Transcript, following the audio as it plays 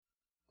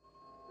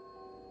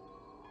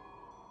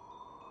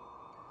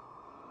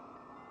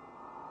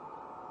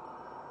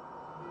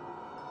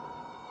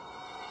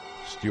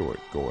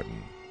Stuart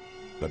Gordon,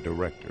 the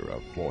director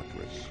of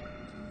Fortress,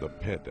 The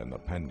Pit and the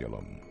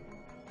Pendulum,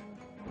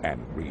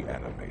 and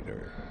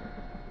Reanimator,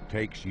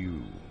 takes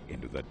you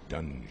into the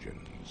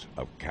dungeons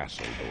of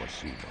Castle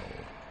D'Orsino.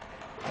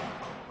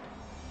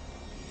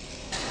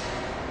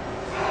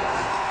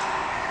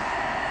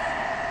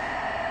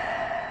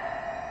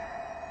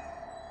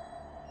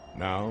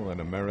 Now an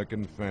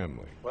American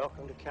family.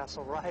 Welcome to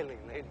Castle Riley,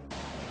 lady.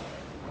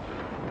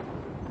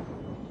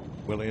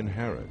 Will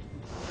inherit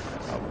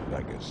a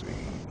legacy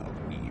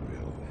of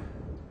evil.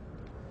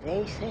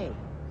 They say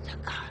the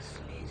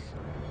castle is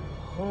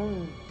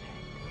haunted.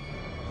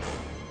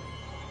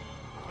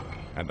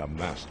 And a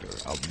master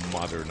of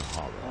modern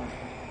horror.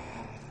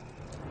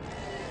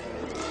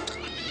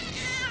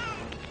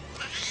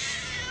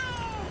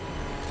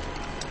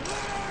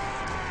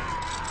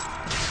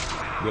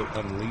 Will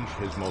unleash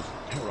his most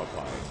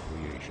terrifying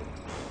creation.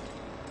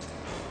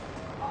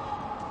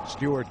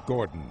 Stuart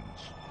Gordon's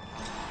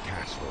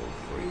Castle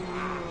Freak.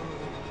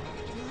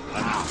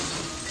 There's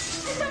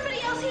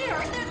somebody else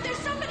here! There's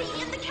somebody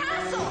in the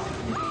castle!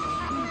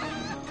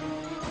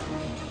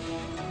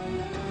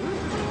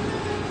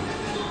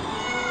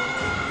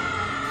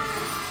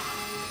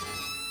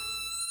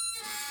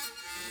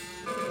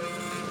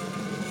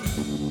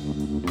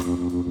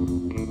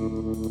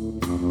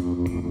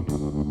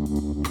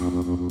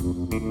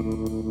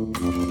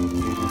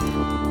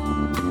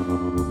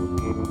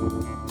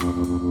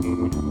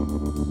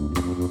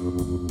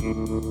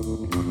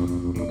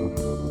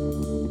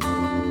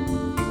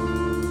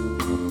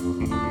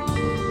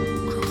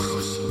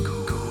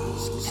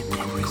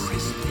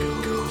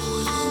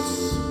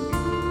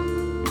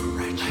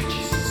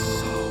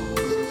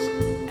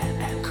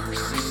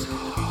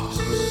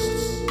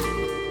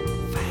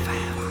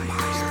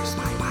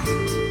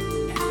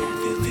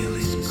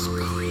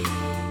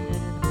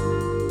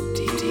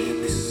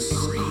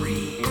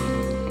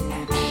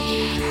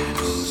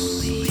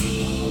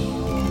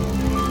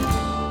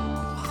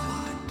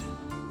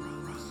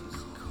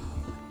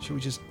 Should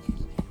we just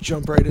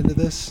jump right into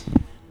this?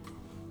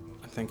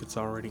 I think it's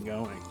already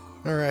going.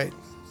 All right.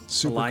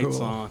 Super The light's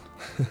cool. on.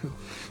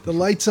 The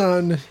light's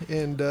on,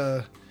 and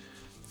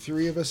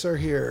three of us are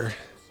here,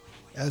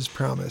 as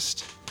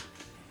promised.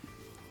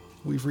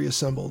 We've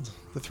reassembled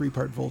the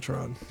three-part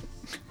Voltron.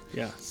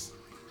 Yes.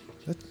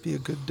 That'd be a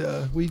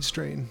good weed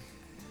strain.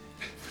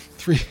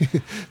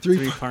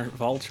 Three-part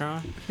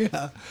Voltron?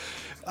 Yeah.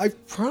 I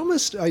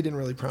didn't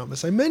really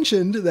promise. I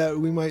mentioned that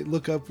we might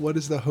look up what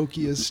is the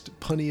hokiest,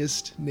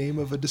 punniest name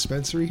of a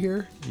dispensary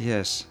here.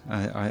 Yes,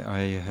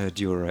 I heard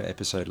your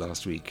episode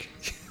last week.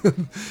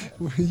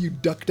 You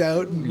ducked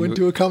out and went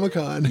to a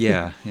Comic-Con.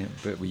 Yeah,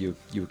 but you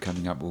were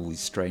coming up with all these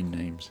strange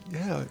names.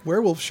 Yeah,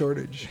 werewolf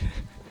shortage.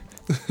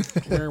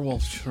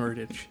 Werewolf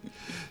shortage.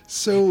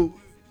 So,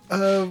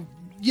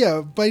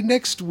 by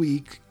next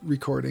week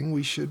recording,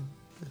 we should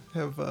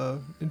have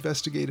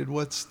investigated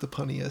what's the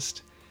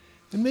punniest.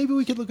 And maybe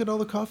we could look at all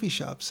the coffee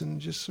shops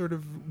and just sort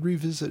of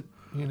revisit,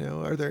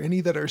 are there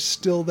any that are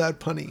still that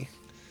punny?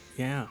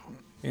 Yeah.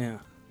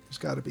 There's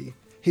got to be.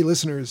 Hey,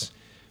 listeners,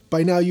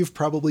 by now you've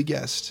probably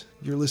guessed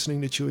you're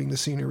listening to Chewing the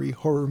Scenery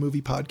Horror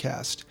Movie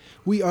Podcast.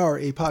 We are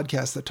a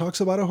podcast that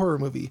talks about a horror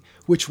movie,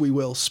 which we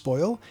will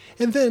spoil.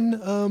 And then,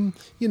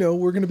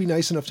 we're going to be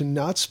nice enough to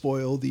not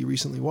spoil the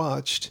recently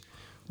watched,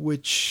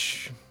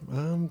 which,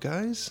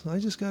 guys, I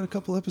just got a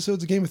couple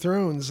episodes of Game of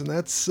Thrones, and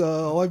that's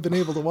all I've been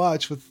able to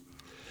watch with...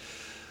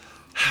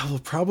 We'll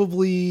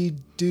probably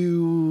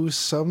do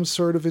some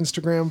sort of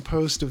Instagram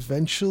post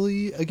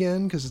eventually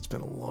again, because it's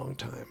been a long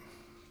time.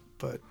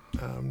 But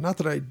not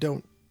that I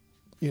don't,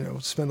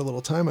 spend a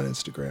little time on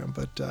Instagram,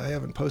 but I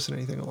haven't posted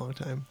anything in a long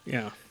time.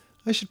 Yeah.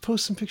 I should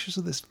post some pictures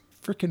of this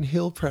frickin'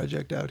 hill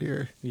project out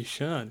here. You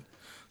should.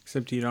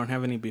 Except you don't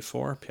have any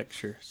before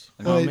pictures.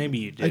 Well, maybe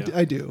you do.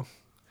 I do.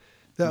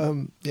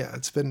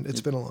 It's been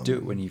a long time. Do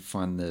it when you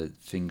find the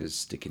fingers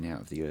sticking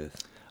out of the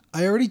earth.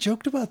 I already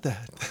joked about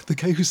that. The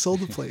guy who sold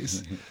the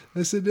place.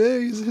 I said,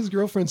 hey, his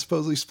girlfriend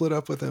supposedly split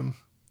up with him.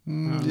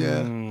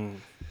 Yeah.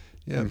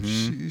 Yeah.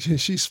 Mm-hmm.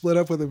 She split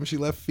up with him. She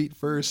left feet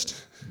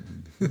first.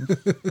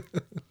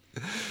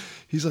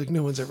 He's like,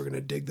 no one's ever going to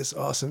dig this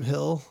awesome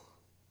hill.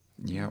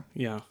 Yeah.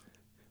 Yeah.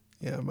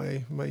 Yeah.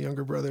 My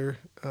younger brother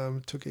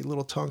took a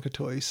little Tonka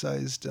toy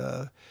sized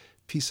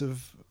piece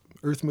of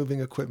earth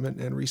moving equipment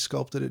and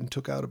resculpted it and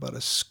took out about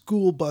a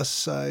school bus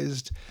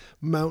sized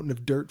mountain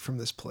of dirt from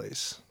this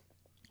place.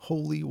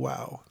 Holy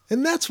wow.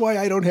 And that's why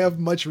I don't have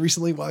much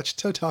recently watched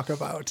to talk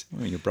about.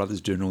 Well, your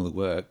brother's doing all the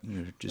work.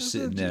 You're just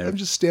sitting there. I'm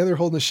just standing there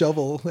holding a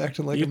shovel,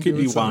 acting like you I'm could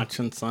doing be something.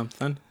 watching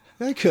something.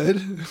 I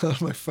could, on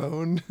my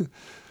phone.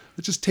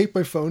 I just tape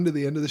my phone to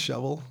the end of the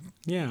shovel.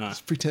 Yeah.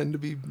 Just pretend to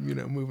be,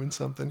 moving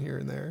something here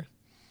and there.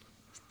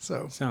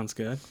 So. Sounds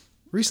good.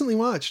 Recently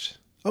watched.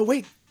 Oh,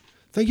 wait.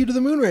 Thank you to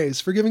the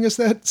Moonrays for giving us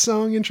that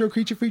song intro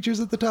Creature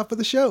Features at the top of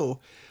the show.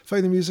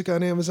 Find the music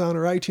on Amazon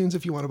or iTunes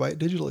if you want to buy it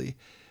digitally.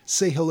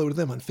 Say hello to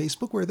them on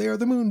Facebook where they are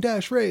the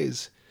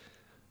Moon-Rays.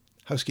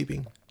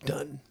 Housekeeping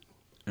done.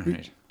 All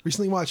right.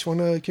 Recently watched.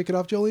 Want to kick it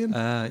off, Jolien?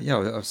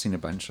 Yeah, I've seen a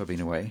bunch. I've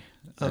been away.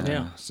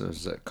 Yeah. So it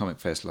was at Comic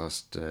Fest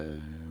last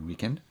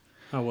weekend.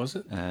 How was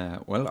it?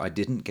 Well, I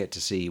didn't get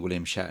to see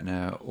William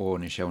Shatner or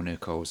Nichelle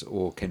Nichols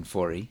or Ken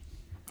Foree.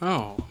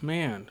 Oh,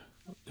 man.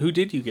 Who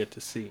did you get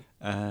to see?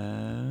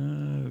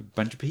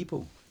 Bunch of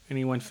people.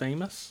 Anyone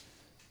famous?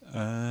 No,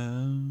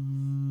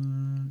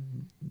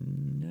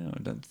 I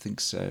don't think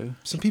so.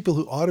 Some people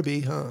who ought to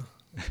be, huh?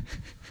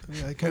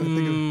 Yeah, I kind of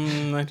think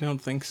of... I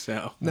don't think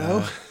so.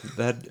 No?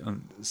 That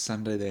on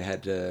Sunday they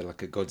had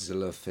like a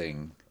Godzilla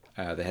thing.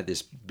 They had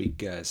this big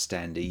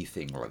standee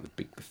thing, like the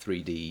big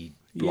 3D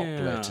block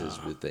Yeah. letters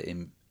with the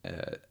an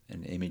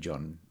image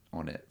on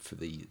it for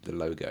the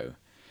logo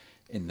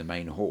in the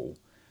main hall.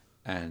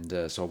 And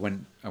so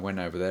I went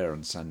over there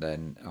on Sunday,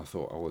 and I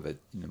thought, oh, they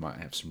might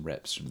have some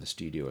reps from the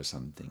studio or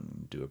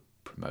something, do a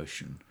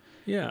promotion.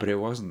 Yeah. But it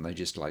wasn't. They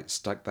just like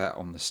stuck that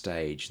on the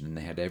stage, and then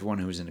they had everyone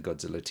who was in a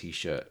Godzilla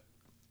t-shirt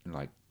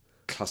like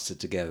clustered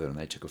together, and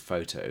they took a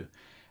photo,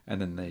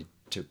 and then they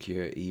took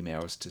your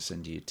emails to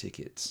send you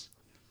tickets.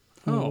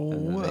 Oh,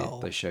 And then well.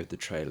 they showed the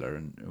trailer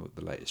and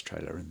the latest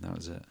trailer, and that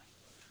was it.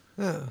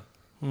 Yeah.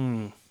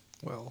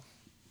 Well,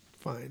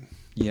 fine.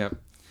 Yep,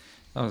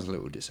 I was a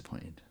little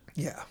disappointed.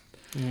 Yeah.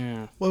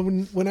 Yeah. Well,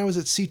 when I was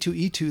at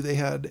C2E2, they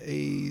had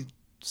a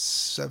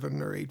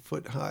 7 or 8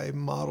 foot high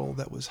model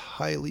that was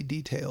highly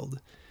detailed,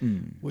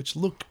 which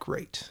looked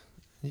great.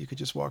 You could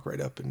just walk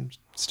right up and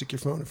stick your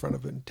phone in front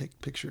of it and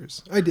take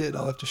pictures. I did.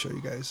 I'll have to show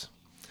you guys.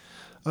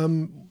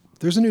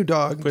 There's a new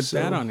dog. Put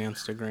that on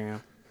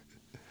Instagram.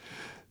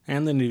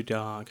 And the new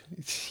dog.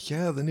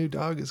 Yeah, the new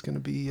dog is going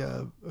to be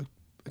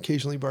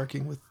occasionally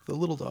barking with the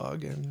little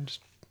dog, and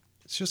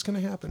it's just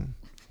going to happen.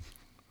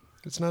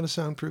 It's not a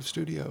soundproof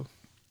studio.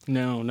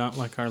 No, not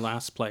like our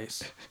last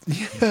place.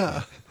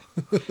 Yeah.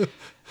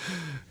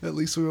 At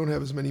least we won't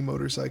have as many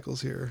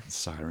motorcycles here.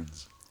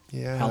 Sirens.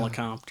 Yeah.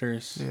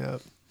 Helicopters. Yeah.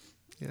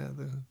 Yeah.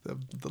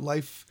 The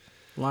life.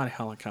 A lot of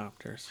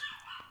helicopters.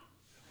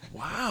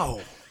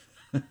 Wow.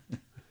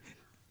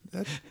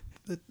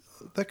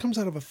 that comes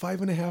out of a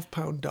 5.5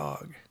 pound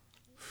dog.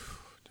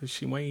 Does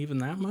she weigh even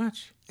that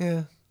much?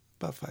 Yeah.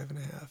 About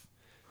 5.5.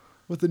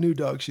 With the new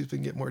dog, she's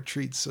been getting more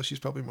treats, so she's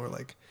probably more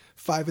like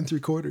 5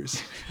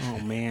 3/4. Oh,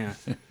 man.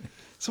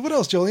 So what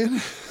else,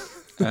 Julian?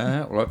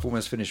 Well, I've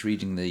almost finished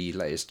reading the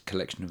latest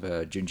collection of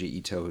Junji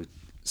Ito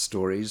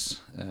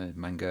stories,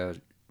 manga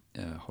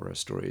horror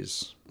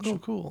stories. Oh,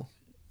 cool.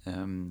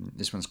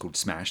 This one's called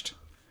Smashed,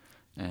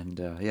 and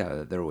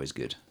yeah, they're always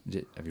good.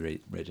 Have you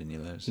read any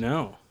of those?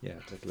 No.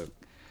 Yeah, take a look.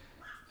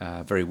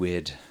 Very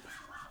weird.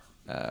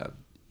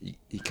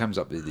 He comes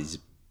up with these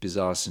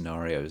bizarre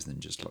scenarios, and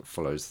then just like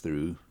follows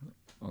through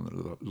on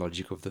the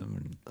logic of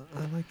them, and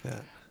I like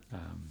that.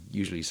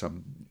 usually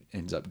some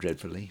ends up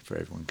dreadfully for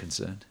everyone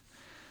concerned.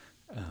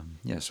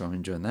 Yeah, so I'm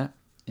enjoying that.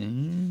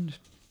 And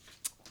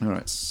all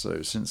right,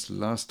 so since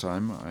last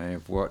time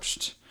I've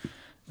watched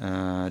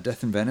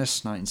Death in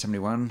Venice,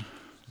 1971,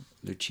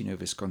 Luchino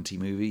Visconti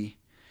movie.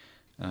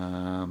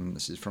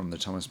 This is from the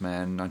Thomas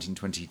Mann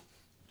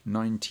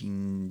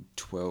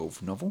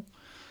 1912 novel.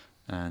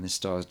 And this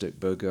stars Dirk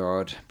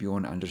Bogarde,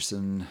 Bjorn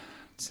Anderson,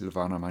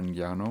 Silvana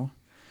Magnano,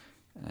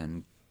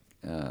 and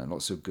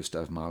lots of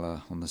Gustav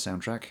Mahler on the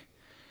soundtrack.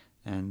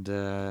 And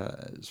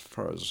as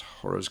far as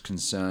horror is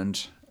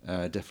concerned,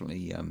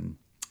 definitely,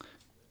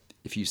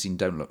 if you've seen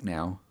Don't Look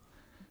Now,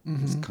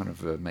 it kind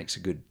of makes a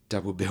good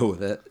double bill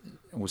with it.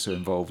 Also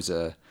involves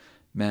a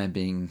man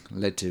being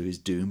led to his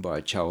doom by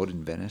a child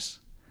in Venice.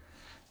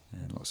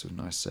 And lots of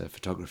nice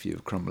photography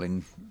of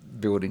crumbling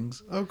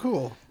buildings. Oh,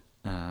 cool.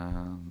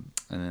 And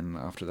then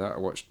after that, I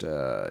watched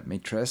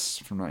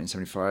Maîtresse from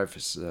 1975.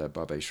 It's a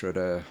Barbet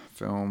Schroeder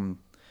film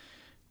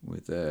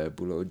with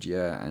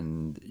Boulanger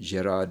and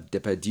Gérard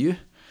Depardieu.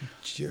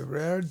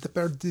 Gérard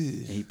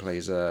Depardieu. He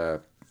plays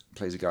a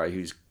guy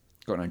who's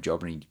got no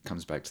job, and he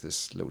comes back to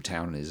this little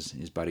town, and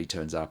his buddy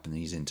turns up, and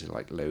he's into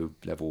like low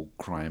level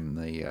crime.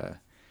 He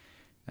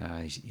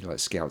like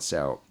scouts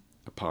out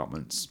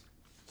apartments,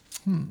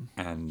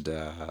 and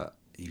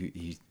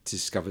he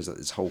discovers that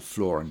this whole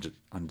floor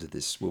under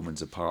this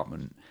woman's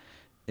apartment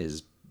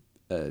is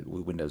the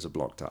windows are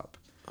blocked up.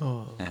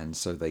 Oh. And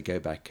so they go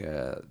back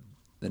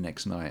the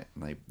next night,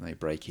 and they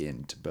break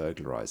in to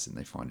burglarize, and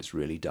they find it's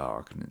really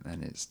dark, and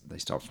they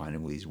start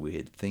finding all these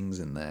weird things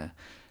in there,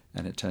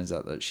 and it turns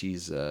out that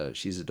she's a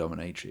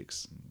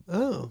dominatrix.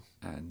 Oh.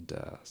 And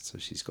so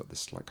she's got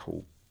this like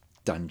whole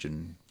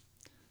dungeon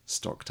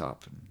stocked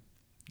up, and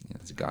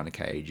there's a guy in a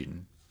cage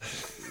and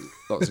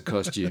lots of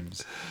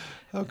costumes.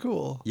 How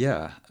cool.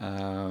 Yeah,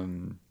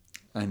 and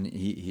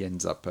he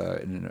ends up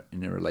in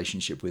a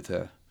relationship with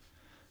her.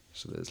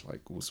 So there's like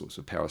all sorts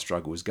of power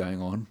struggles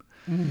going on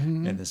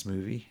in this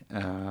movie.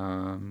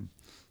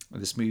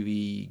 This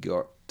movie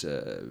got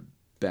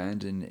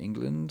banned in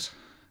England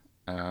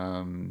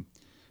for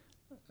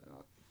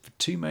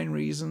two main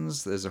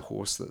reasons. There's a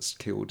horse that's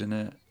killed in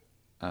it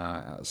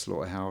at a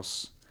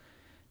slaughterhouse,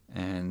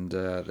 and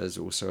there's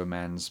also a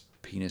man's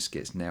penis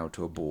gets nailed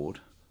to a board.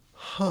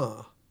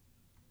 Huh.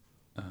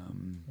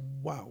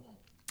 Wow.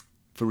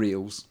 For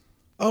reals.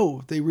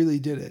 Oh, they really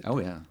did it. Oh,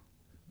 yeah.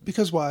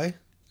 Because why?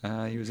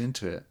 He was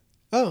into it.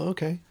 Oh,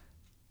 okay.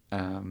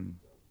 If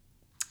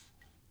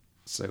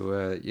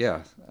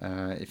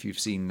you've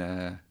seen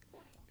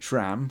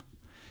Shram,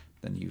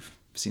 then you've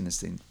seen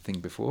this thing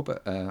before,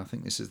 but I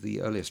think this is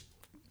the earliest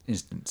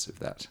instance of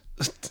that.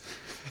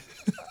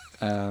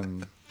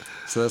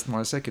 So that's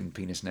my second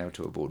penis nailed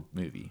to a board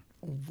movie.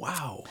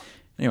 Wow.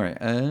 Anyway,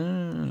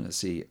 let's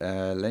see.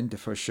 L'Inde de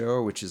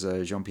Faucheur, which is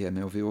a Jean-Pierre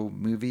Melville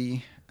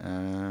movie.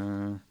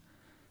 And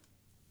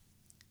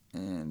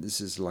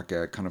this is like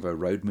a kind of a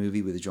road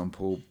movie with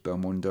Jean-Paul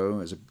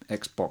Belmondo as an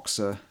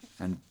ex-boxer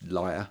and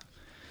liar.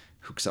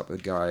 Hooks up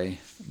with a guy.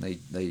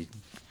 They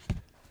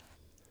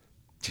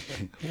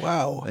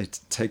Wow. They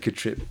take a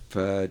trip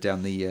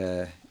down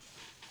the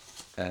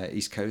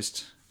east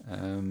coast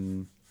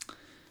of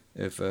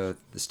the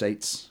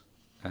States.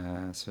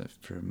 So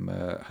from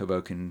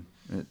Hoboken,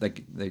 they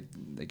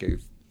go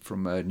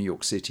from New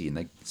York City and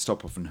they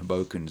stop off in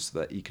Hoboken so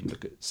that you can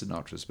look at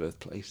Sinatra's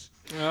birthplace.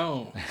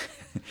 Oh.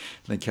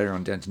 They carry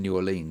on down to New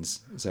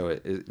Orleans. So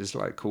it's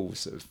like cool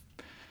sort of,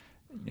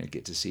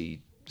 get to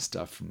see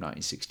stuff from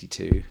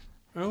 1962.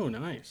 Oh,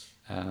 nice.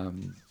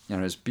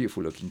 It's a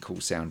beautiful looking, cool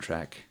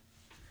soundtrack,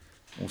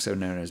 also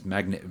known as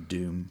Magnet of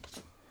Doom.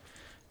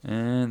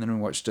 And then I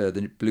watched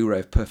the Blu-ray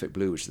of Perfect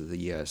Blue, which is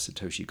the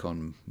Satoshi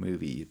Kon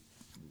movie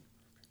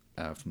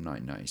from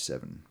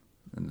 1997.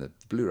 And the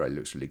Blu-ray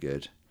looks really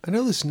good. I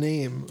know this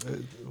name.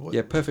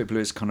 Yeah, Perfect Blue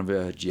is kind of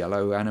a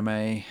giallo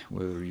anime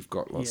where you've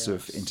got lots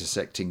of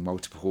intersecting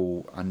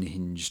multiple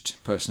unhinged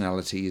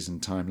personalities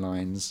and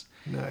timelines.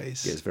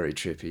 Nice. It gets very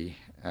trippy.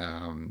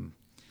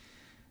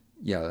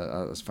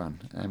 That was fun.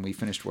 And we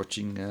finished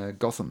watching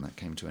Gotham. That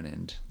came to an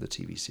end, the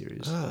TV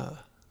series.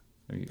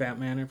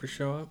 Batman ever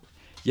show up?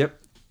 Yep.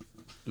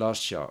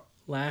 Last shot.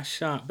 Last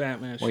shot,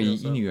 Batman shows Well,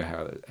 you up. knew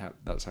how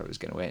that's how it was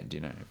going to end,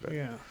 But,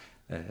 yeah.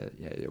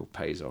 It all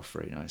pays off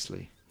very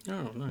nicely.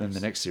 Oh, nice. Then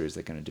the next series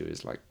they're going to do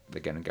is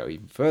they're going to go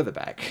even further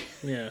back.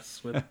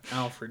 Yes, with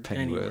Alfred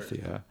Pennyworth,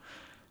 Pennyworth.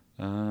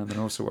 yeah. Then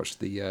I also watched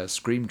the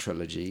Scream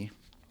trilogy.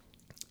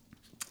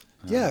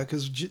 Yeah,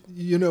 because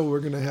we're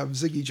going to have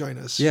Ziggy join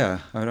us. Yeah,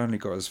 I'd only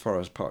got as far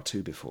as part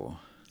 2 before.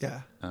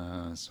 Yeah.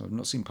 So I've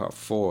not seen part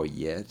 4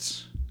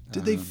 yet.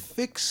 Did they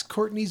fix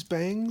Courtney's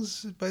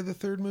bangs by the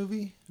third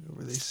movie? Or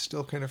were they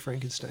still kind of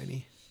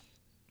Frankenstein-y?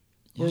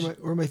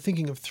 Or am I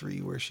thinking of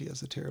 3 where she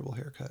has a terrible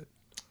haircut?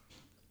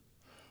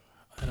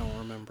 I don't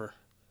remember.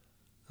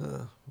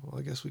 Well,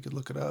 I guess we could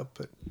look it up,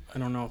 but... I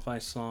don't know if I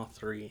saw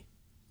 3.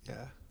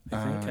 Yeah.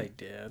 I think I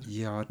did.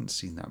 Yeah, I hadn't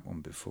seen that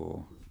one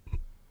before.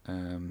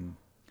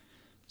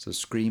 So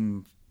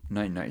Scream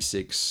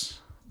 1996.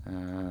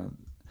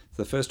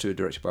 The first 2 are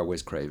directed by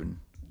Wes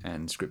Craven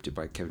and scripted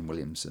by Kevin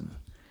Williamson.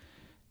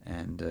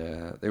 And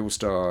they all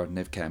star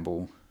Neve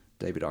Campbell,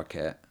 David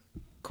Arquette,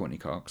 Courtney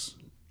Cox.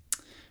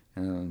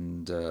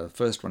 And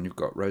first one you've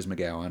got Rose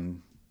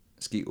McGowan,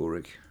 Skeet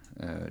Ulrich,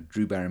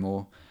 Drew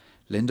Barrymore,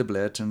 Linda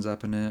Blair turns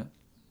up in it.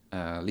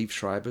 Liev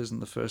Schreiber's in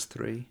the first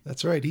 3.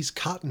 That's right. He's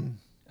Cotton.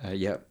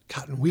 Yep.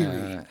 Cotton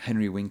Weary.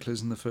 Henry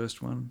Winkler's in the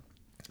first one.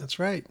 That's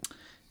right.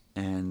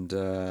 And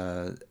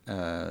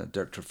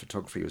director of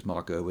photography was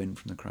Mark Irwin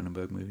from the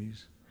Cronenberg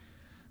movies.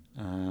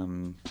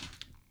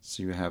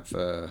 So you have...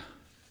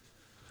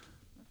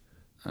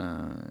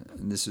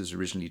 and this was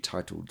originally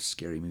titled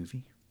Scary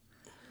Movie.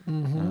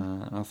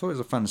 Mm-hmm. I thought it was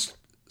a fun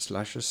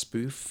slasher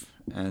spoof,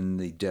 and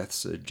the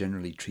deaths are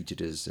generally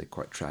treated as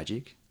quite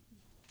tragic.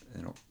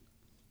 They're not,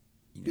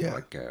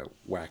 like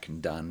whack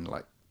and done,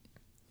 like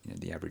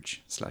the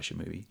average slasher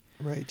movie.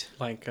 Right.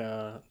 Like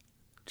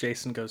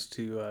Jason Goes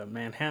to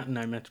Manhattan,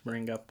 I meant to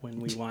bring up when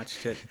we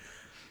watched it.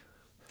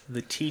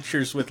 The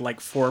teacher's with like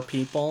 4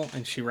 people,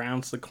 and she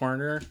rounds the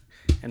corner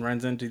and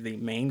runs into the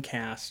main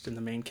cast, and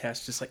the main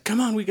cast is like, come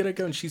on, we gotta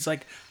go. And she's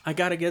like, I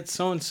gotta get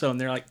so-and-so. And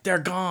they're like, they're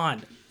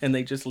gone. And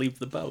they just leave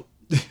the boat.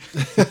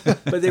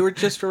 But they were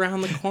just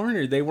around the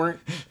corner. They weren't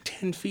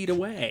 10 feet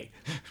away.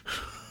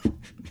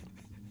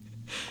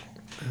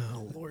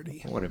 Oh,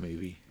 Lordy. What a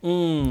movie.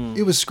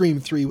 It was Scream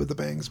 3 with the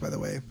bangs, by the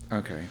way.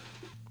 Okay.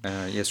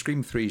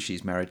 Scream 3,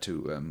 she's married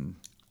to...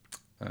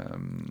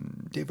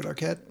 David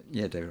Arquette?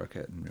 Yeah, David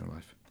Arquette in real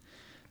life.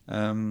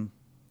 I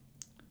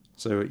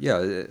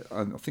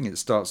think it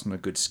starts on a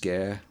good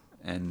scare,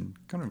 and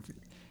kind of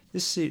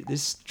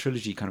this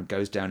trilogy kind of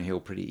goes downhill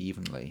pretty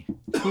evenly.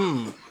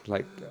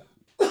 Like,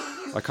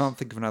 I can't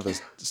think of another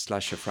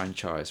slasher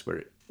franchise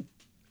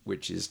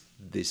which is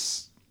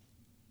this.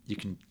 You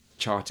can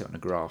chart it on a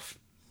graph.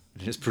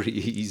 It's pretty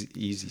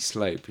easy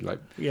slope.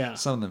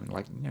 Some of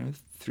them,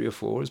 3 or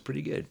 4 is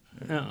pretty good.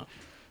 Yeah.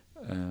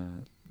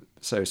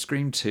 So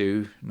Scream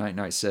 2,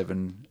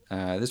 1997.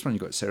 This one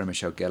you've got Sarah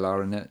Michelle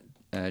Gellar in it.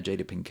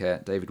 Jada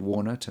Pinkett, David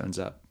Warner turns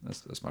up.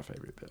 That's my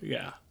favourite bit.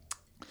 Yeah.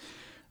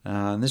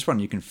 And this one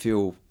you can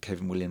feel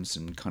Kevin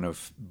Williamson kind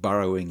of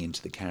burrowing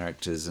into the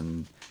characters,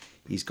 and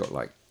he's got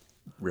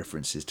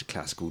references to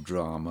classical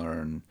drama,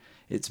 and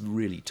it's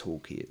really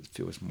talky. It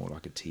feels more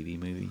like a TV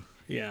movie.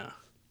 Yeah.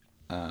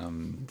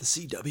 The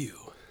CW.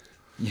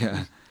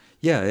 Yeah.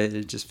 Yeah,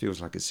 it just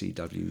feels like a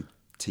CW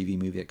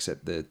TV movie,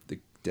 except the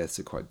deaths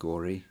are quite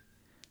gory.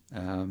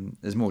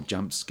 There's more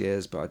jump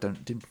scares, but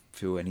didn't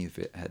feel any of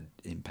it had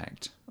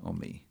impact on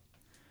me.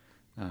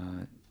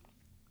 And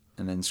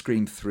then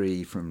Scream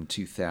 3 from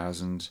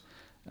 2000.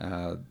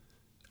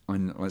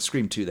 On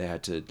Scream 2, they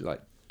had to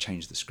like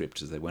change the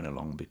script as they went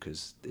along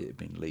because it had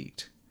been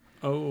leaked.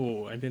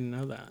 Oh, I didn't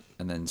know that.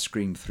 And then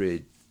Scream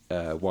 3,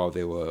 while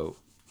they were,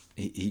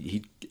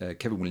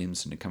 Kevin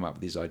Williamson had come up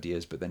with these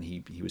ideas, but then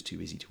he was too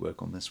busy to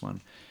work on this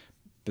one.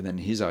 But then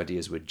his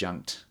ideas were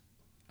junked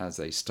as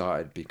they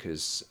started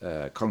because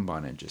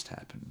Columbine had just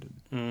happened,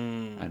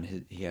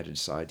 and he had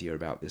this idea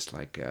about this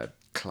like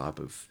club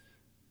of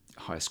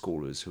high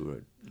schoolers who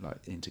were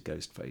like into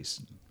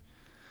Ghostface.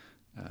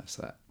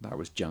 So that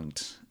was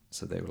junked.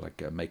 So they were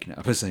like making it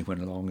up as they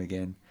went along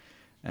again.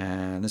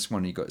 And this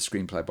one, you got a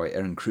screenplay by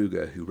Aaron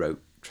Kruger, who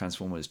wrote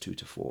Transformers 2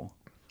 to 4.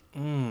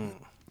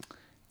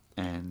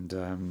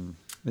 And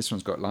this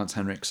one's got Lance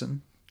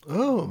Henriksen.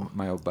 Oh,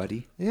 My old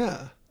buddy.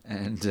 yeah.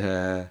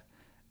 And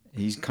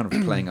he's kind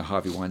of playing a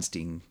Harvey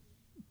Weinstein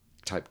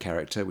type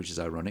character, which is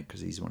ironic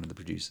because he's one of the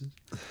producers.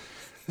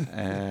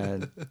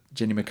 And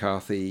Jenny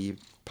McCarthy,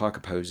 Parker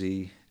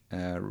Posey,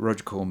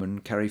 Roger Corman,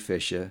 Carrie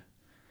Fisher,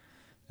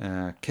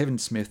 Kevin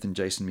Smith, and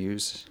Jason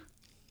Mewes.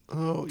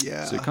 Oh,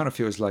 yeah. So it kind of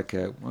feels like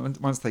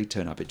once they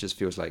turn up, it just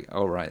feels like,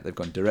 all right, they've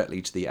gone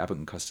directly to the Abbott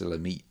and Costello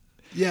meet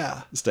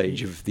Yeah.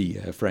 stage of the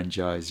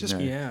franchise. Just,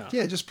 Yeah.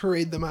 Yeah, just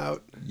parade them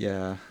out.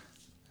 Yeah.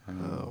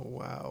 Oh,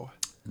 wow.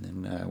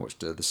 And then watched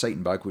The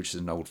Satan Bug, which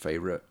is an old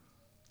favourite.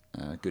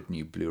 Good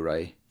new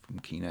Blu-ray from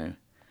Kino.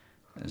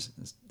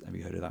 Have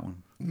you heard of that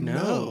one?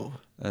 No.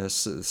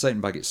 So the Satan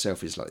Bug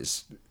itself is like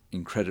this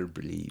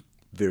incredibly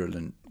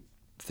virulent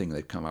thing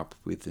they've come up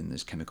with in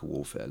this chemical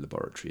warfare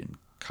laboratory in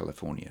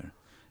California.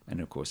 And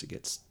of course it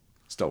gets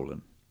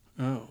stolen.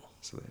 Oh.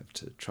 So they have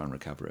to try and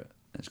recover it.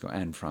 And it's got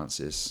Anne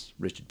Francis,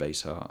 Richard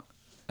Basehart,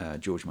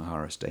 George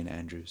Maharis, Dana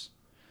Andrews.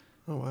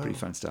 Oh, wow. Pretty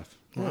fun stuff.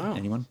 Wow.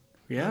 Anyone?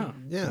 Yeah.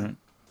 Yeah. Right.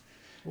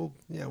 We'll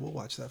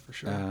watch that for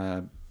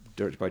sure.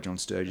 Directed by John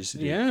Sturges. Who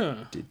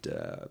did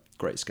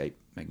Great Escape,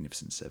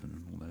 Magnificent Seven,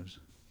 and all those.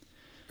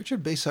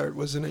 Richard Basehart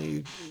was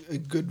in a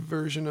good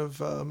version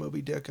of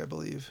Moby Dick, I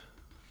believe.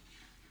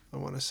 I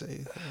want to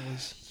say that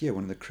was. Yeah,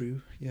 one of the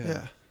crew. Yeah.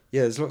 Yeah.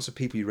 Yeah, there's lots of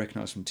people you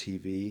recognise from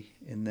TV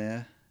in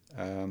there.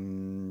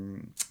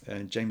 And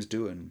James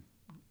Doohan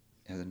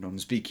has a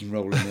non-speaking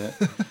role in it.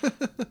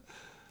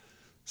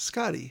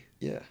 Scotty.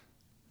 Yeah.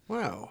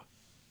 Wow.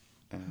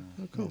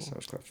 Cool. Yeah, so it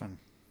was quite fun.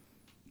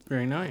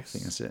 Very I nice.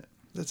 think that's it.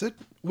 That's it.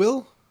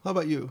 Will, how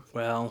about you?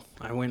 Well,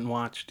 I went and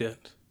watched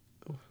it.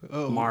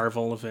 Oh,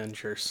 Marvel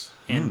Avengers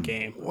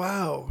Endgame.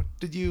 wow.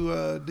 Did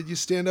you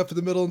stand up in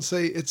the middle and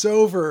say, "It's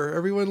over,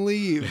 everyone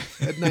leave"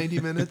 at 90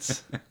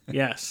 minutes?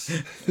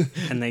 Yes.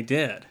 And they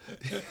did.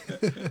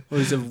 It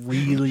was a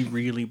really,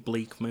 really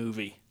bleak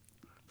movie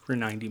for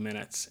 90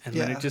 minutes. And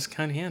then Yeah. it just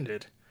kind of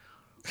ended.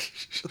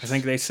 I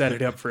think they set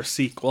it up for a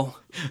sequel.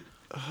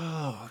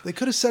 Oh, they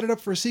could have set it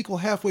up for a sequel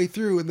halfway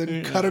through and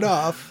then cut it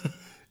off,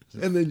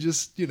 and then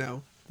just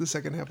the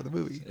second half of the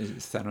movie.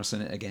 Is Thanos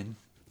in it again?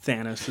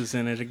 Thanos is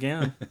in it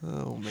again.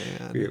 Oh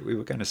man. We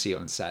were going to see it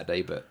on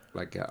Saturday, but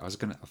like I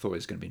thought it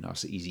was going to be a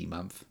nice, easy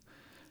month.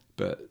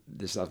 But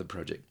this other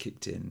project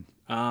kicked in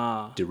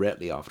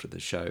directly after the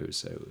show,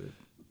 so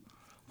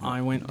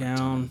I went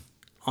down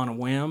on a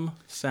whim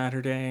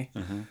Saturday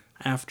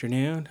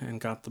afternoon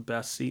and got the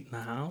best seat in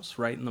the house,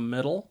 right in the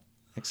middle,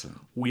 excellent.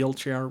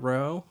 wheelchair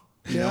row.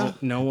 Yeah.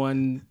 No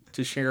one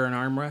to share an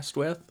armrest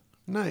with.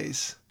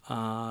 Nice.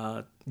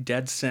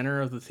 Dead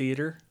center of the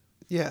theater.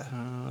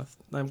 Yeah.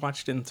 I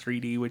watched it in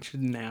 3D, which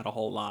didn't add a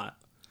whole lot.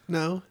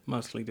 No.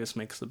 Mostly just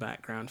makes the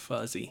background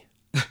fuzzy.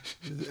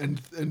 And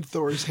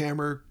Thor's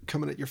hammer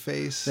coming at your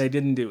face. They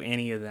didn't do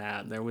any of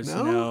that. There was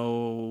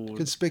no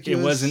Conspicuous?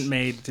 It wasn't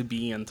made to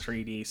be in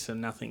 3D, so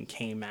nothing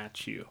came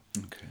at you.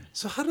 Okay.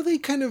 So how do they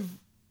kind of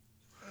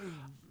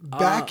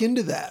back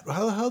into that?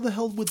 How the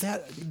hell would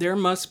that? There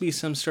must be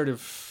some sort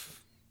of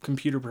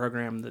computer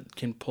program that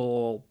can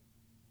pull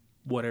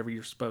whatever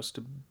you're supposed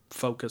to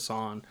focus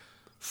on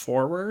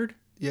forward.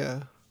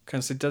 Yeah.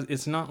 Because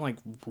it's not like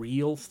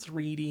real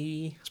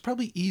 3D. It's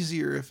probably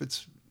easier if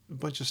it's a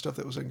bunch of stuff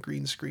that was on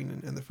green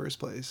screen in the first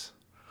place.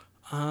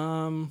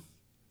 I'm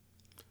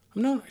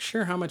not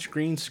sure how much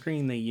green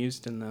screen they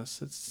used in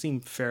this. It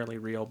seemed fairly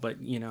real, but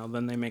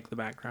then they make the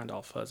background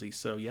all fuzzy.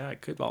 So yeah,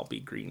 it could all be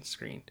green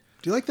screened.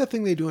 Do you like that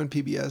thing they do on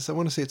PBS? I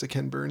want to say it's a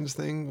Ken Burns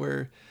thing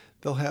where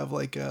they'll have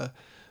like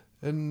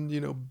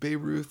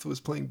Babe Ruth was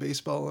playing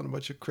baseball and a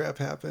bunch of crap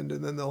happened,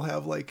 and then they'll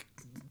have like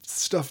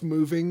stuff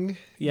moving.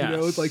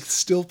 Yes. Like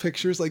still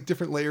pictures, like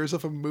different layers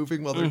of them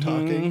moving while they're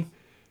talking.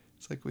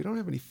 It's like, we don't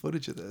have any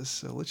footage of this,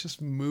 so let's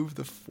just move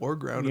the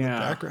foreground and the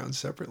background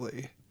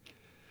separately.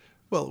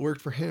 Well, it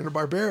worked for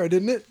Hanna-Barbera,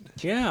 didn't it?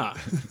 Yeah.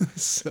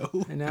 So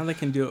And now they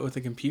can do it with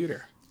a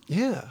computer.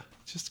 yeah,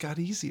 it just got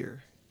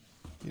easier.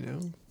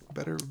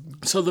 Better.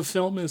 So the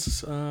film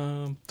is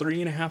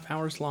 3.5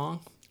 hours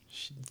long.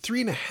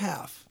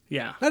 3.5.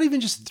 Yeah. Not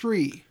even just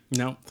 3.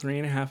 No,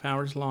 3.5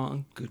 hours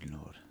long. Good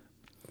Lord.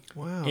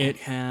 Wow. It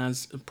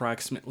has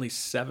approximately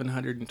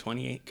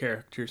 728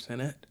 characters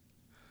in it.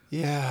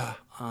 Yeah.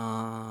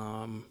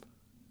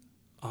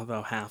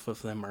 Although half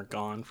of them are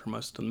gone for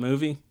most of the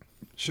movie.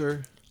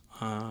 Sure.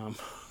 They're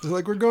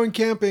like, we're going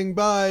camping.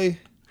 Bye.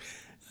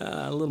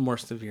 A little more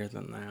severe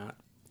than that.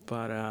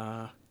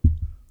 But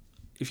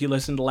if you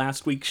listened to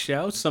last week's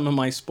show, some of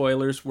my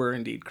spoilers were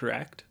indeed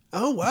correct.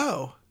 Oh,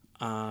 wow.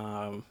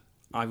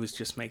 I was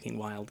just making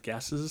wild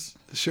guesses.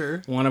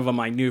 Sure. One of them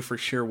I knew for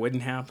sure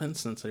wouldn't happen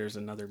since there's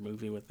another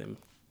movie with him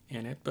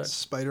in it. But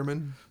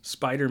Spider-Man.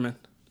 Spider-Man.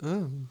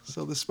 Oh,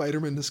 so the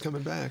Spider-Man is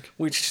coming back.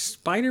 Which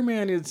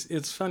Spider-Man is,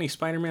 it's funny.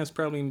 Spider-Man's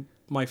probably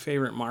my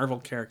favorite Marvel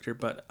character,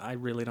 but I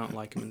really don't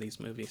like him in these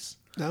movies.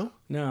 No?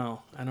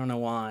 No, I don't know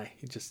why.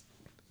 He just...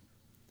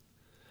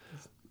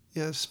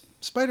 Yes,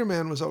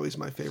 Spider-Man was always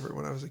my favorite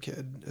when I was a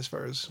kid, as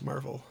far as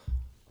Marvel.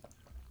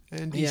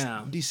 And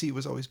DC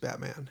was always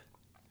Batman.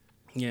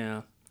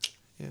 Yeah.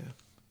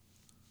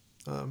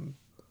 Yeah.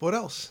 What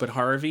else? But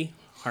Harvey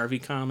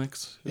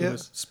Comics, who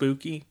was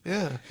Spooky.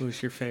 Yeah. Who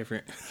was your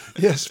favorite?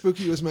 Yeah,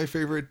 Spooky was my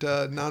favorite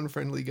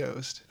non-friendly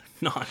ghost.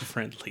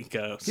 Non-friendly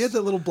ghost. He had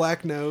that little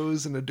black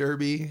nose and a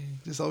derby.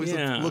 Just always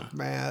looked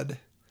mad.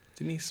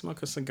 Didn't he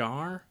smoke a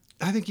cigar?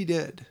 I think he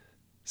did.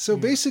 So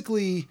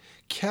basically,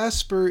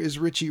 Casper is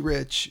Richie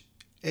Rich,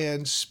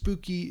 and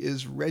Spooky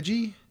is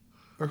Reggie.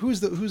 Or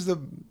who's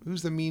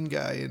the mean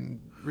guy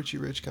in Richie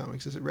Rich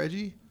comics? Is it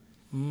Reggie?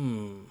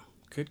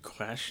 Good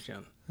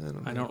question.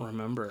 I don't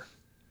remember.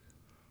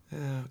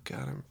 Oh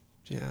God,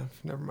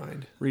 never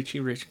mind. Richie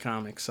Rich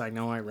comics. I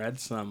know I read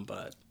some,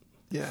 but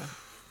yeah,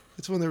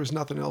 it's when there was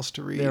nothing else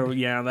to read.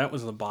 That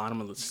was the bottom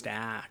of the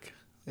stack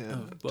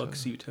of but,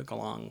 books you took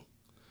along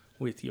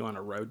with you on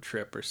a road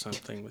trip or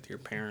something with your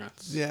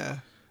parents. Yeah.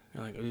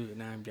 You're like, ooh,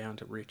 now I'm down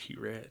to Richie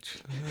Rich.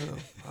 Oh,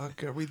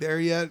 fuck, are we there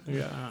yet?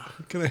 Yeah.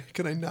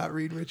 Can I not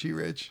read Richie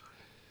Rich?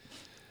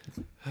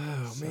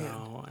 Oh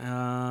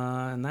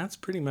man. And that's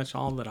pretty much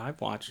all that I've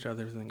watched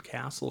other than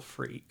Castle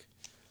Freak.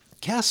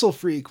 Castle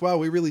Freak. Wow,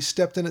 we really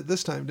stepped in it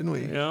this time, didn't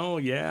we? Oh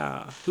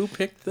yeah. Who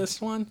picked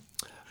this one?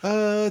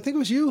 I think it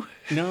was you.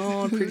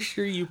 No, I'm pretty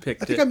sure you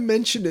picked it. I think I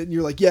mentioned it, and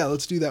you're like, "Yeah,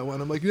 let's do that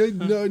one." I'm like,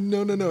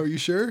 "No. Are you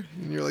sure?"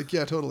 And you're like,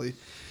 "Yeah, totally."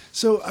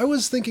 So I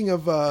was thinking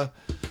of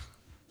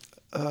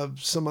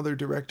some other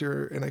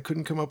director, and I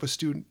couldn't come up with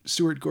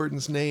Stuart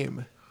Gordon's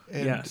name.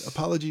 And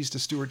apologies to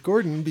Stuart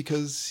Gordon,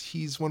 because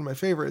he's one of my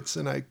favorites,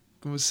 and I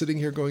was sitting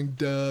here going,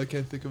 duh, I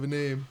can't think of a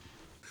name.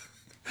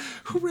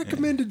 Who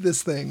recommended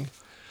this thing?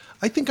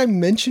 I think I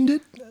mentioned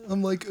it.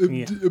 I'm like,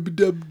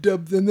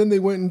 dub, and then they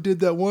went and did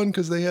that one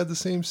because they had the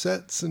same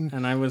sets.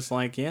 And I was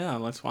like, yeah,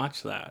 let's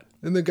watch that.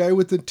 And the guy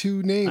with the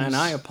two names. And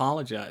I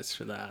apologize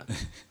for that.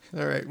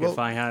 All right. Well, if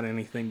I had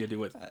anything to do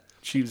with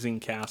choosing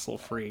Castle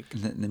Freak.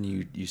 And then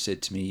you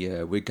said to me,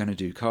 we're going to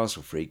do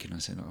Castle Freak. And I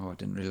said, oh, I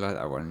didn't really like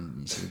that one.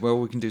 And you said, well,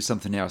 we can do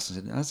something else. I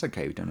said, that's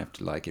okay. We don't have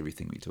to like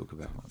everything we talk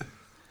about.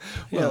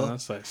 Well,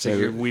 that's like,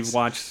 so we've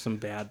watched some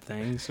bad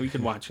things. We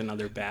could watch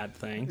another bad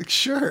thing.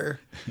 Sure.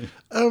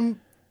 The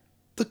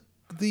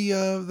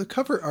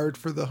cover art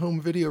for the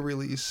home video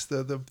release,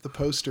 the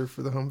poster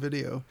for the home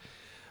video,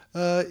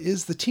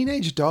 is the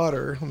teenage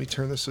daughter. Let me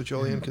turn this so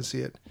Jolien can see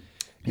it.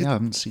 Yeah, I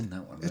haven't seen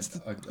that one.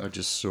 I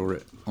just saw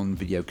it on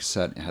video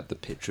cassette. It had the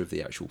picture of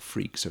the actual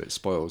freak, so it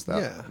spoils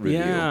that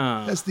reveal.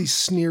 Yeah. Has the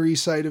sneery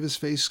side of his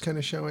face kind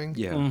of showing.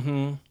 Yeah.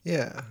 Mm-hmm.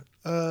 Yeah.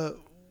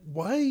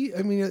 Why?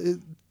 I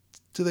mean,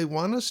 do they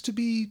want us to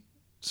be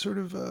sort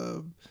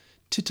of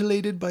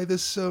titillated by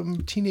this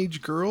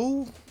teenage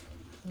girl?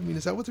 I mean,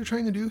 is that what they're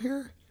trying to do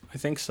here? I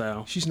think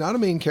so. She's not a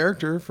main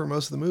character for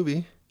most of the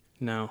movie.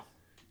 No.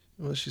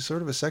 Well, she's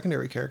sort of a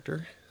secondary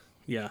character.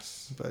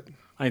 Yes. But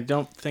I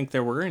don't think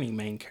there were any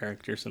main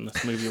characters in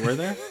this movie, were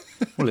there?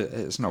 Well,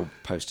 it's an old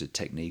posted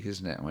technique,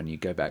 isn't it? When you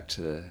go back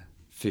to the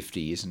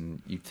 50s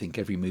and you think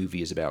every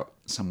movie is about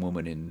some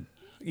woman in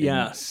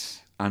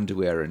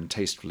underwear and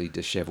tastefully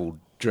disheveled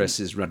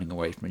dresses running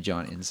away from a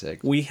giant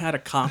insect. We had a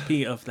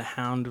copy of The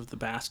Hound of the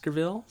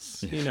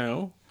Baskervilles,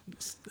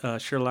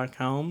 Sherlock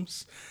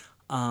Holmes,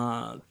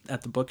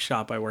 at the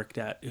bookshop I worked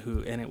at,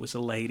 and it was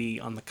a lady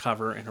on the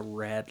cover in a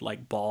red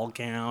ball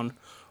gown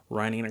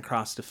running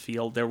across the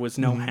field. There was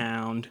no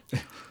hound.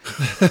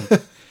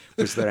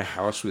 Was there a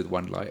house with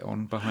one light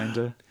on behind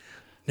her?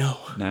 No,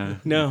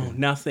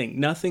 Okay.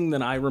 nothing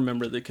that I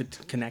remember that could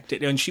connect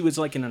it. And she was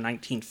in a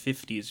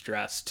 1950s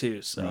dress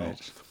too, so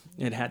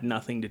it had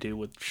nothing to do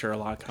with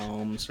Sherlock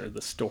Holmes or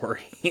the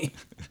story.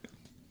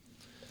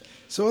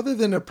 So other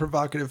than a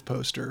provocative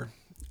poster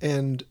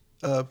and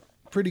a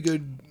pretty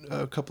good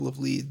couple of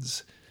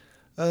leads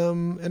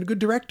and a good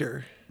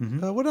director,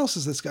 what else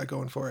has this got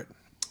going for it?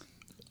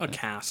 A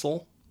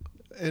castle.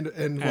 And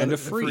a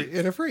freak.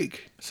 And a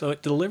freak. So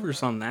it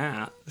delivers on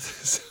that.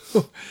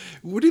 So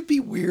would it be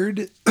weird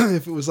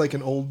if it was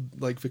an old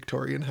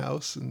Victorian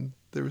house and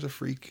there was a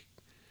freak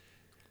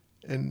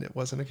and it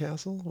wasn't a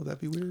castle? Would that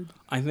be weird?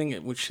 I think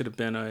it should have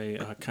been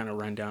a kind of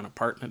rundown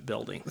apartment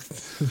building.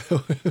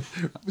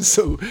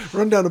 So,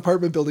 rundown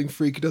apartment building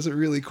freak doesn't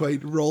really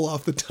quite roll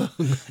off the tongue.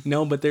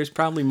 No, but there's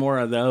probably more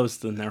of those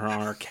than there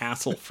are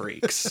castle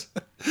freaks.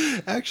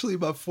 Actually,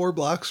 about 4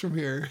 blocks from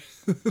here,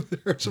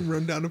 there are some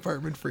rundown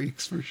apartment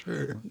freaks for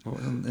sure.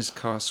 Wasn't this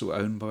castle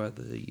owned by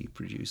the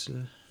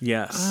producer?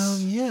 Yes.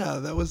 Yeah,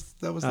 that's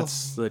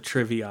That's the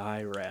trivia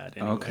I read.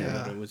 Anyway. Okay.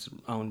 It was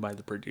owned by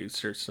the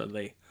producer, so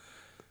they,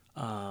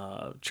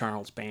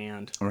 Charles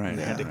Band, Right,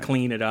 they had to right.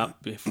 clean it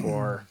up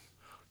before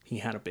he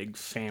had a big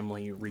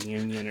family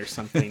reunion or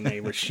something.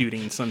 They were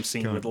shooting some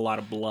scene with a lot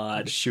of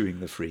blood. Shooing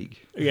the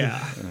freak.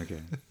 Yeah.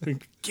 Okay.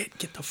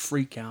 Get the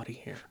freak out of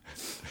here.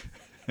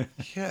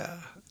 Yeah.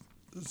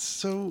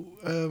 So,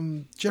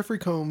 Jeffrey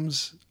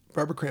Combs,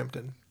 Barbara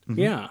Crampton,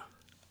 Yeah.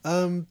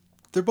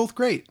 they're both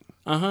great.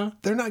 Uh-huh.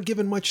 They're not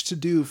given much to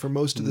do for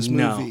most of this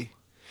No. movie.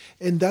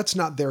 And that's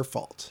not their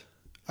fault.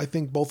 I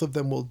think both of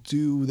them will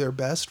do their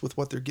best with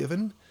what they're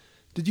given.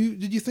 Did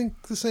you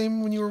think the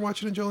same when you were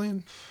watching it,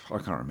 Jolien? I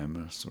can't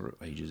remember. I saw it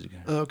ages ago.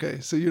 Okay,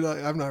 so you're not.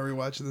 I'm not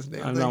rewatching this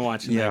damn I'm thing. not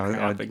watching that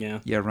crap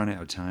again. Yeah, I ran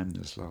out of time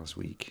this last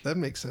week. That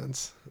makes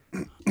sense.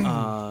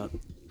 I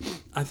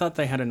thought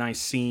they had a nice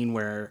scene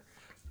where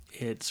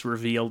it's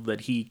revealed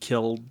that he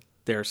killed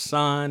their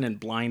son and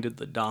blinded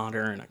the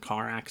daughter in a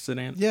car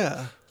accident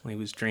Yeah, when he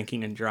was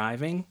drinking and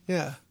driving.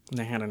 yeah. And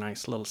they had a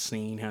nice little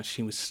scene how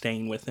she was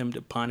staying with him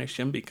to punish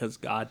him because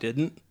God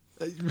didn't.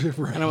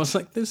 Right. And I was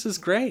like, this is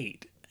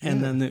great.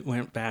 And then it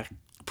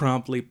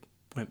promptly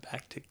went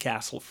back to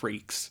Castle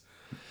Freaks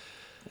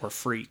or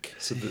Freak.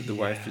 So the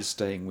wife is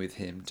staying with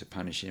him to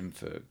punish him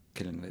for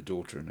killing their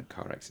daughter in a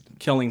car accident.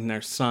 Killing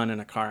their son in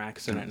a car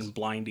accident and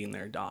blinding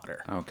their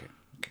daughter. Okay.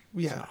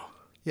 Yeah,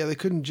 yeah. They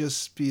couldn't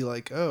just be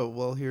like, oh,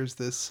 well, here's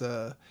this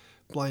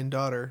blind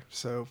daughter,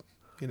 so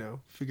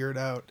figure it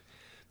out.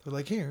 They're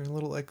like, here, a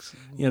little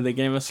Yeah, they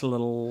gave us a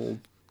little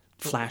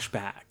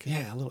flashback.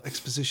 a little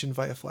exposition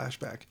via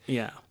flashback.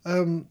 Yeah.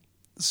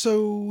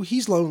 So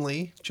he's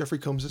lonely. Jeffrey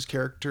Combs'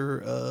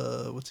 character,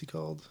 what's he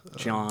called?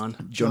 John.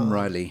 John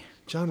Riley.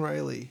 John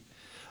Riley.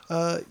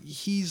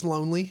 He's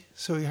lonely,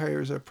 so he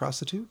hires a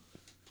prostitute,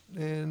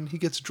 and he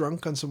gets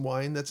drunk on some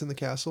wine that's in the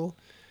castle,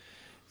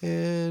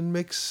 and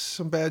makes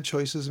some bad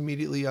choices.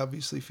 Immediately,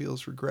 obviously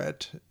feels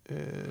regret,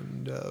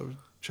 and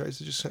tries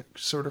to just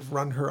sort of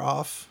run her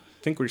off.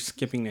 I think we're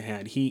skipping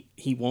ahead. He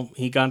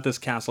got this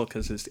castle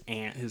because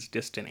his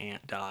distant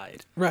aunt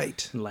died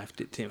Right. and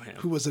left it to him.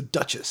 Who was a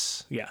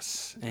duchess.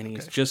 Yes, and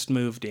he's Okay. just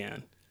moved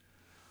in,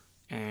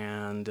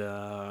 and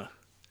the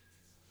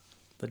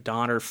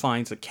daughter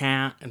finds a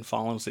cat and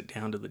follows it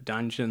down to the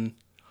dungeon,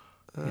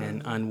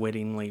 and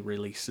unwittingly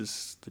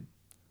releases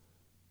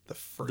The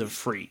freak. the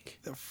freak,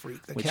 The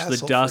freak. The which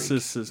castle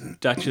the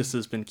Duchess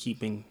has been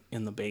keeping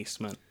in the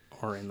basement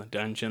or in the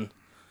dungeon. freak.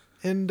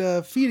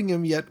 And feeding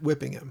him, yet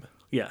whipping him.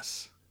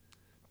 Yes,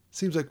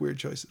 Seems like weird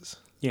choices.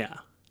 yeah,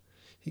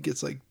 He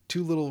gets like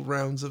 2 little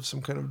rounds of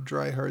some kind of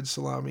dry, hard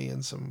salami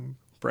and some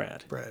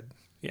bread. bread.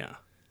 Yeah,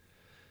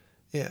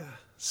 Yeah.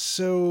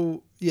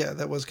 So, yeah,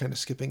 that was kind of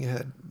skipping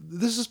ahead.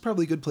 This is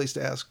probably a good place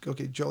to ask.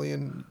 Okay,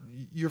 Jolien,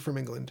 you're from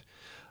England.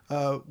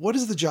 What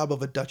is the job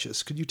of a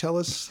duchess? Could you tell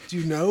us? Do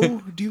you know?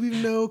 Do you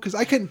even know? Because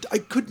I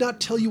could not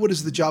tell you what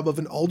is the job of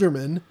an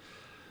alderman.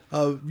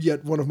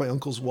 Yet one of my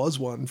uncles was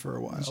one for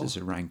a while. This is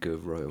a rank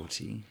of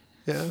royalty.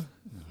 Yeah,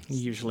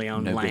 usually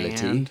on Nobility.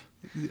 land.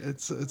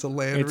 it's a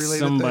land It's related thing.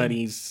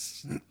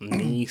 somebody's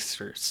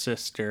niece or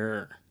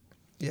sister.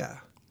 Yeah,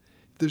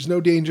 there's no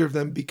danger of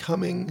them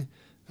becoming.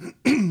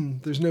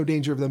 There's no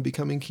danger of them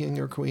becoming king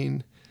or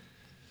queen.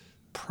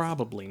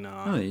 Probably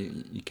not. Oh,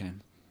 you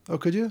can. Oh,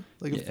 could you?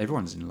 Like, Yeah,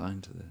 everyone's in line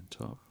to the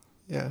top.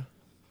 yeah,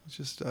 it's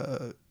just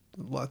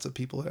lots of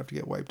people that have to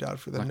get wiped out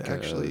for them Like to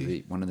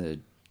actually. one of the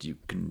Duke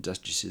and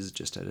Duchesses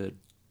just had a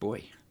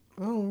boy.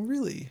 Oh,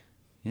 really?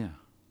 Yeah.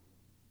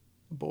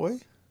 A boy?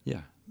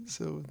 Yeah.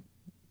 So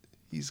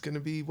he's going to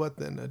be what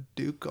then? A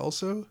duke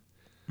also?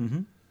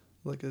 Mm-hmm.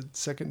 Like a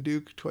second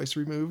duke, twice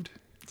removed?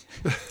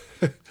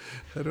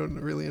 I don't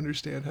really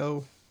understand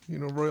how,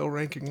 royal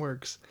ranking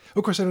works.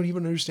 Of course, I don't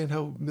even understand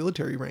how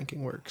military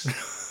ranking works.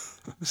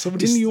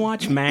 Didn't you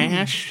watch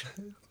MASH?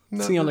 Not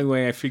It's the only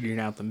way I figured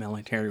out the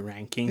military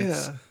rankings.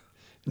 Yeah.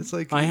 It's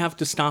like, I have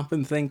to stop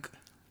and think,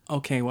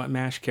 okay, what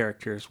MASH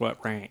character is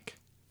what rank?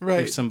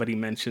 right. If somebody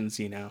mentions,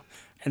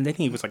 And then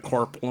he was a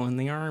corporal in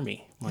the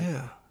army. Like,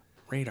 Yeah,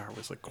 Radar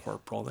was a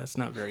corporal. That's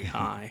not very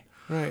high.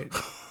 right.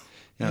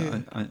 Yeah,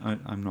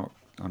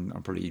 I'm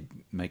probably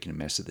making a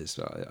mess of this.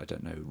 I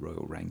don't know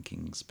royal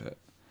rankings, but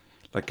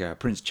like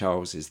Prince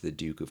Charles is the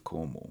Duke of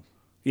Cornwall,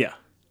 Yeah.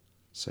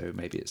 so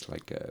maybe it's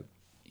like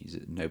he's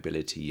a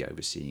nobility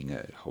overseeing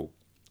a whole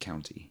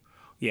county.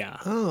 Yeah.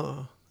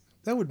 Oh,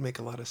 that would make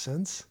a lot of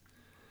sense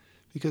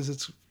because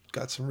it's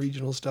got some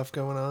regional stuff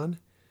going on.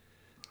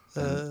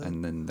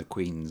 And then the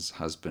Queen's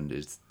husband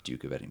is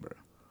Duke of Edinburgh,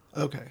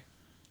 Okay.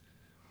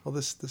 Well,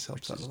 this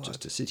helps which out is a lot.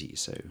 just a city.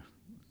 So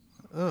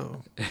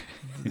Oh,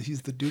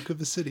 he's the Duke of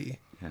the city.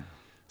 yeah,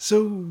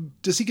 So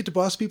does he get to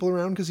boss people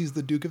around because he's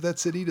the Duke of that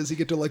city? Does he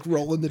get to like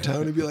roll in the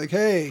town and be like,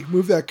 "Hey,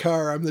 move that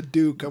car. I'm the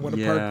Duke. I want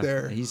to park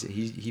there."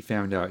 He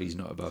found out he's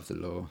not above the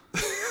law.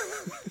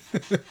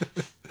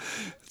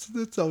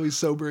 It's always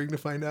sobering to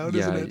find out,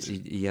 isn't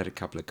it? He had a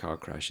couple of car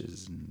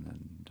crashes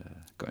and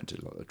got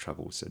into a lot of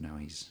trouble. So now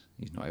he's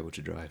not able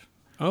to drive.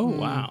 Oh,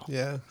 wow.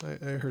 Yeah,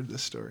 I heard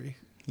this story.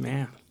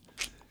 Man.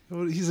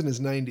 Well, he's in his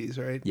 90s,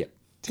 right? Yeah.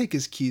 Take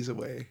his keys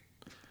away.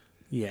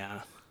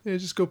 Yeah. Yeah,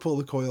 just go pull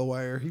the coil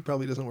wire. He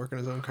probably doesn't work on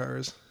his own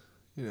cars.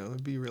 You know,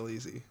 it'd be real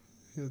easy.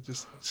 He'll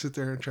just sit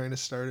there and trying to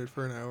start it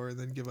for an hour and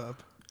then give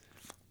up,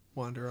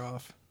 wander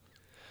off.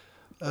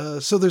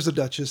 So there's a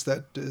Duchess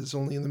that is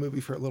only in the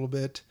movie for a little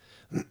bit.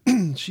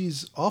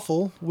 She's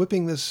awful,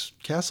 whipping this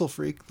castle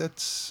freak.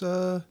 That's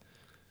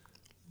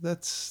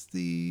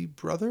the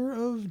brother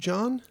of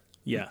John?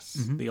 Yes,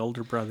 the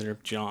older brother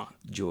of John.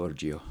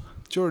 Giorgio,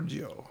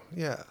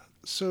 yeah.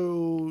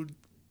 So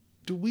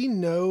do we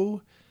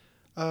know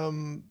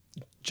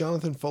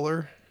Jonathan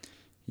Fuller?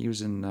 He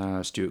was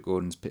in Stuart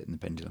Gordon's Pit and the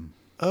Pendulum.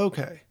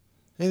 Okay.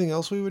 Anything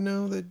else we would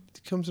know that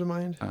comes to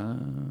mind?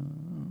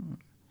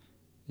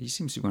 He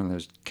seems to be one of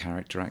those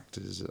character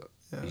actors.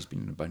 Yeah. He's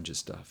been in a bunch of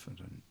stuff.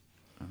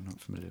 I'm not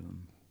familiar with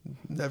him.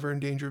 Never in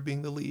danger of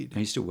being the lead. And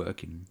he's still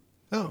working.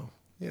 Oh,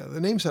 yeah. The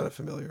name sounded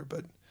familiar,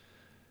 but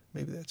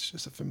maybe that's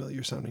just a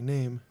familiar sounding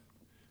name,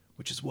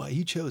 which is why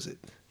he chose it.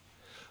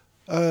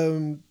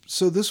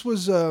 So this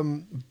was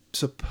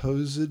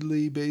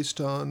supposedly based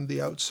on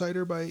The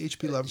Outsider by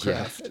H.P.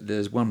 Lovecraft. Yeah,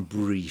 there's one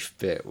brief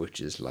bit which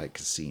is like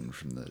a scene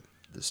from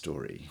the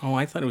story. Oh,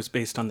 I thought it was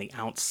based on The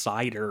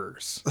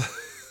Outsiders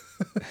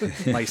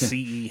by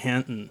C.E.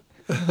 Hinton.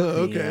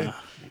 Okay.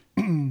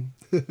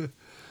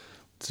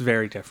 It's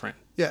very different.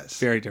 Yes.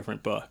 Very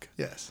different book.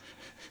 Yes.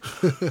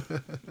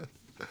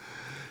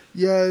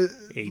 Yeah.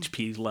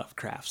 H.P.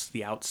 Lovecraft's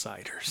The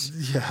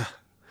Outsiders. Yeah.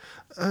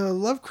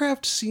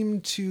 Lovecraft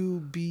seemed to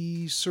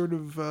be sort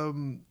of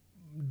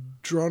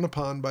drawn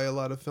upon by a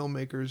lot of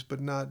filmmakers, but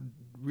not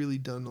really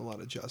done a lot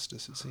of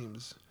justice, it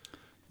seems.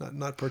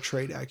 Not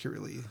portrayed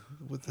accurately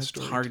with the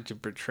story. It's hard to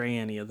portray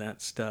any of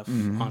that stuff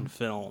on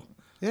film.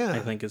 Yeah. I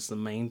think is the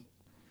main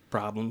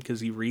problem,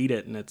 because you read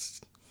it and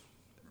it's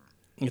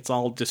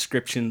all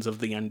descriptions of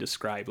the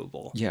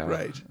undescribable. Yeah,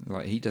 Right.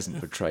 Like he doesn't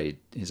portray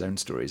his own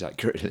stories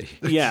accurately.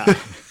 Yeah.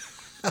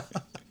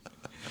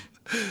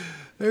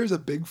 There's a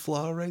big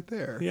flaw right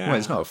there. Yeah. Well,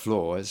 it's not a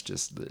flaw. It's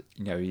just that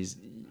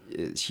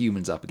it's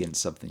humans up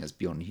against something that's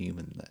beyond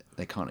human that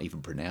they can't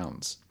even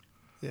pronounce.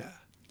 Yeah.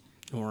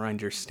 Or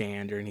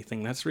understand or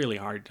anything. That's really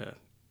hard to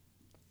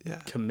Yeah.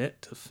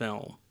 commit to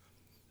film.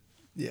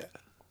 Yeah.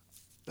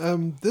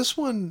 This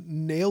one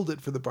nailed it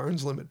for the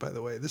Barnes limit, by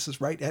the way. This is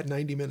right at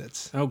 90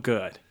 minutes. Oh,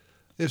 good.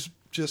 It's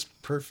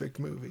just perfect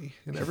movie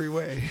in every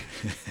way.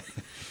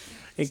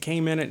 It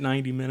came in at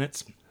 90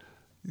 minutes.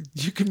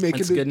 You could make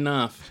That's it good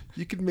enough.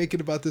 You could make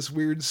it about this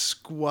weird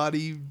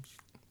squatty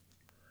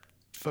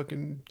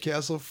fucking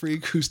castle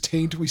freak whose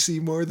taint we see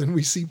more than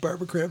we see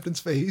Barbara Crampton's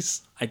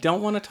face. I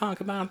don't want to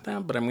talk about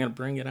that, but I'm going to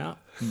bring it up.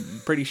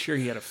 I'm pretty sure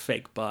he had a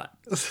fake butt.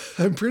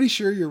 I'm pretty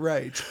sure you're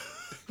right.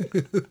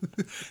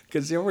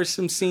 Because there were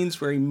some scenes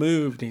where he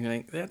moved and you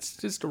think, that's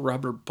just a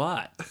rubber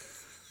butt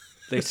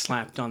they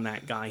slapped on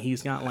that guy.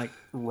 He's got like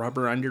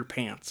rubber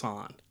underpants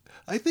on.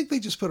 I think they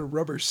just put a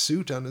rubber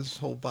suit on his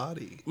whole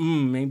body.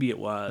 Maybe it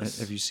was.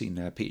 Have you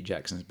seen Peter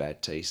Jackson's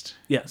Bad Taste?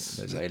 Yes.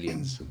 Those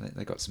aliens.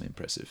 They got some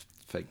impressive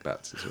fake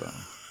butts as well.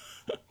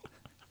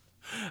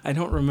 I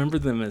don't remember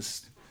them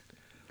as...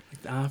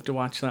 I'll have to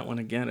watch that one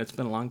again. It's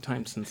been a long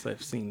time since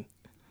I've seen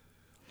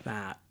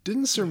that.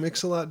 Didn't Sir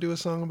Mix-a-Lot do a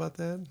song about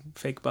that?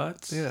 Fake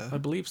butts? Yeah. I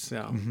believe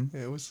so.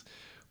 Yeah, it was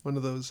one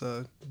of those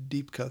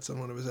deep cuts on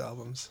one of his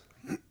albums.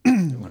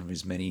 One of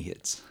his many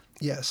hits.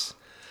 Yes.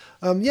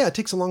 Yeah, it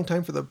takes a long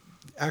time for the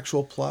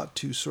actual plot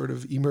to sort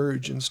of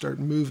emerge and start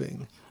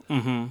moving.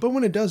 Mm-hmm. But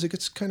when it does, it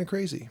gets kind of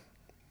crazy.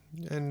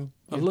 And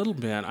A little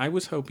bit. I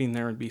was hoping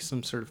there would be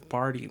some sort of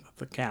party that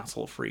the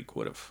castle freak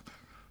would have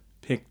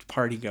picked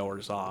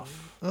partygoers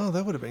off. oh,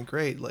 that would have been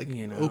great. Like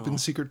You know. open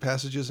secret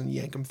passages and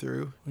yank them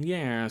through.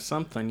 Yeah,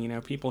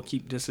 something. People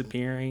keep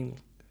disappearing.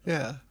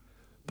 Yeah.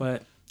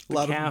 But A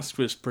lot the of- cast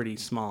was pretty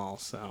small,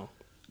 so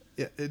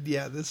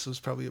Yeah, this was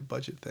probably a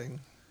budget thing.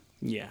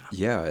 yeah.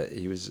 Yeah,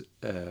 he was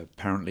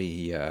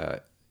apparently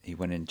he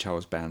went in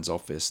Charles Band's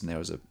office and there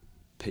was a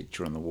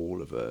picture on the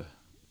wall of a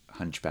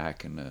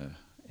hunchback in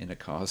a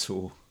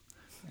castle,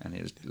 and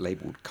it was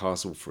labelled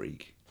Castle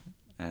Freak,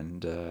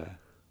 and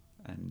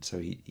so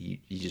he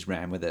just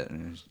ran with it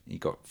and he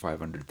got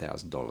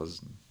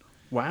 $500,000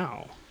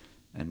 Wow.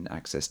 and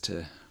access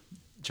to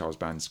Charles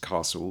Band's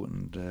castle,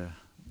 and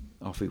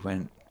off he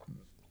went.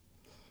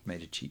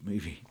 Made a cheap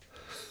movie.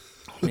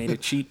 Made a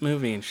cheap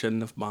movie and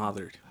shouldn't have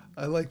bothered.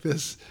 I like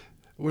this.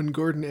 When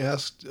Gordon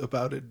asked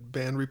about it,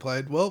 Band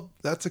replied, "Well,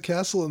 that's a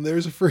castle and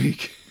there's a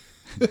freak."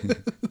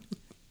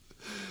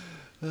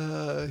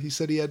 He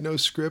said he had no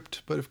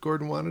script, but if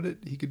Gordon wanted it,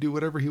 he could do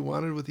whatever he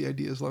wanted with the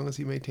idea as long as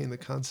he maintained the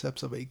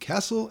concepts of a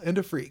castle and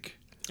a freak.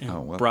 And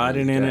Oh, well, brought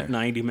there it you in go. at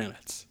 90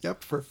 minutes.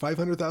 Yep, for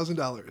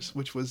 $500,000,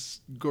 which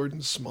was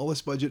Gordon's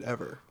smallest budget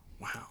ever.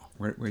 Wow.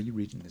 Where are you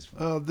reading this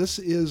from? This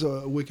is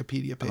a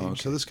Wikipedia page,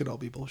 okay. so this could all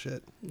be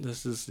bullshit.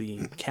 This is the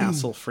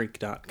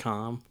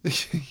castlefreak.com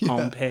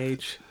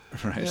homepage.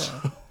 Right.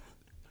 Yeah.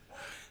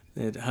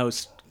 It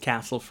hosts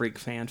Castle Freak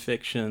fan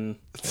fiction,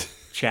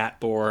 chat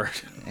board,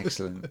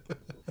 Excellent.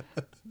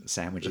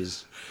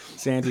 Sandwiches.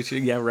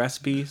 sandwiches, yeah,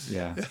 recipes.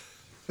 Yeah.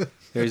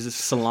 There's a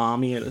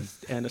salami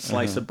and a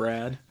slice of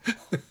bread.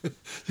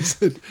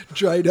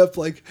 Dried up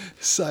like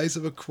size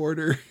of a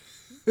quarter.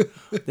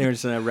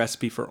 There's a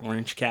recipe for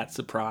Orange Cat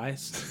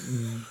Surprise.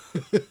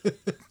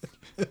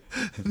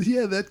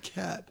 Yeah, that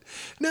cat.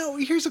 Now,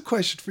 here's a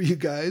question for you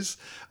guys.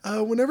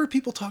 Whenever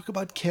people talk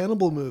about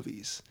cannibal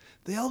movies,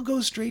 they all go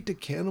straight to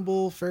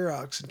Cannibal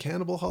Ferox and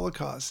Cannibal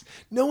Holocaust.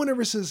 No one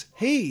ever says,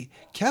 hey,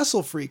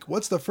 Castle Freak,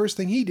 what's the first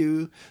thing he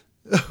do?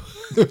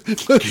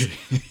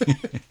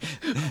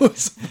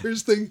 What's the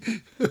first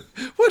thing?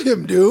 What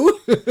him do?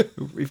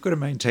 We've got to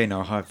maintain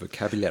our high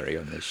vocabulary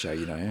on this show,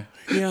 you know.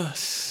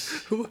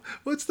 Yes.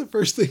 What's the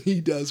first thing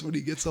he does when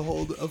he gets a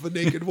hold of a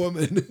naked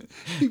woman?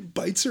 He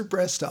bites her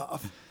breast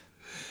off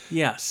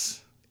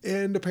Yes.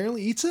 and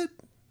apparently eats it.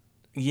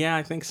 Yeah,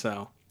 I think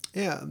so.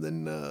 Yeah, and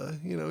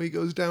then, he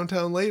goes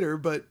downtown later,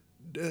 but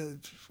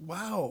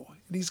wow.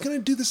 And he's going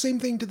to do the same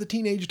thing to the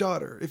teenage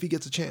daughter if he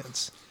gets a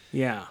chance.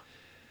 Yeah.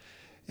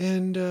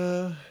 And,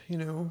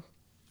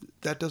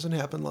 that doesn't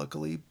happen,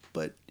 luckily,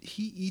 but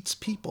he eats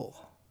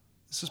people.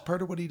 This is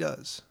part of what he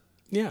does.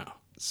 Yeah.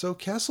 So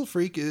Castle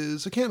Freak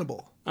is a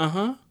cannibal.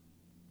 Uh-huh.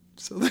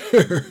 So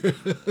there.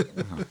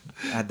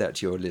 Add that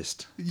to your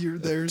list You're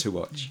there. to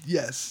watch.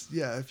 Yes.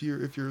 Yeah, if you're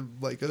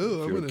like, oh, If I'm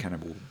you're going a to...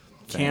 cannibal.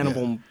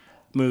 Cannibal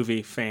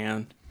movie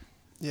fan.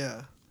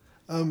 Yeah.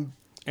 And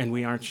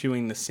we aren't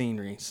chewing the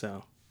scenery,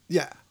 so.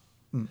 Yeah.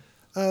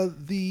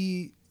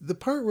 The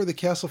part where the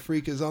Castle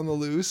Freak is on the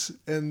loose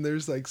and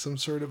there's like some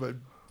sort of a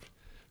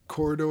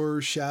corridor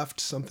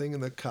shaft something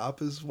and the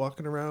cop is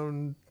walking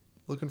around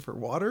looking for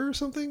water or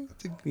something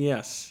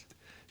Yes.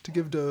 to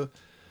give to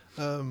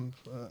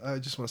I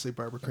just want to say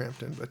Barbara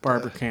Crampton, but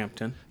Barbara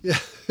Crampton. yeah,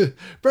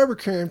 Barbara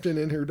Crampton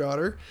and her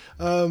daughter.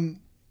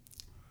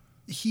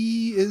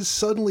 He is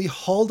suddenly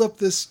hauled up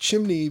this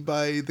chimney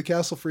by the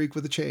Castle Freak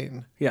with a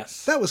chain.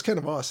 Yes. That was kind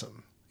of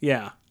awesome.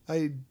 Yeah.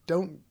 I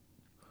don't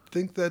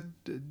think that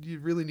you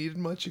really needed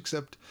much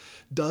except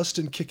dust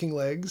and kicking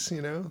legs,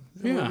 Yeah.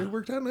 It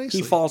worked out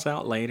nicely. He falls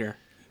out later.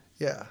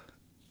 Yeah.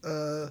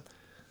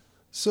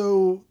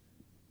 So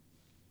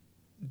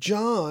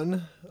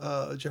John,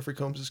 Jeffrey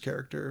Combs'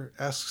 character,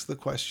 asks the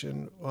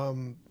question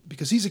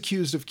because he's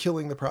accused of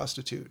killing the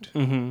prostitute,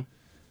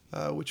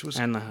 which was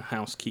And the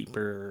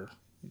housekeeper.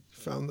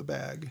 found the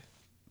bag,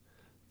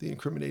 the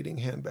incriminating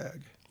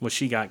handbag. Well,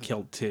 she got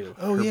killed too.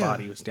 Oh, Her yeah.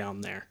 body was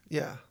down there.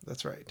 Yeah,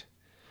 that's right.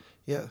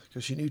 Yeah,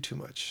 because she knew too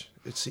much,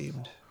 it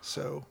seemed.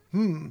 So,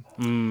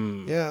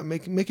 yeah,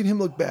 making him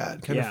look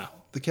bad. Kind Yeah. of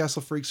the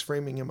Castle Freak's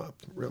framing him up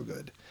real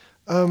good.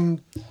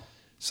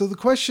 So the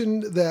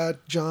question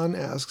that John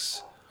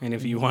asks, And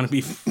if you want to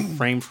be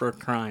framed for a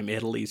crime,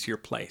 Italy's your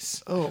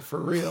place. oh, for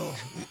real?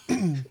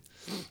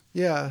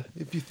 Yeah,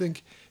 if you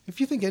think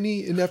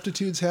any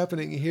ineptitude's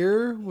happening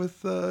here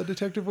with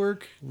detective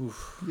work,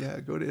 yeah,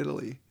 go to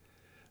Italy.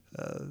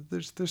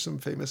 There's some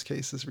famous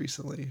cases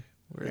recently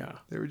where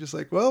they were just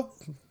like, well,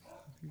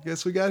 I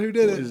guess we got who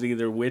did It it. was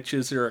either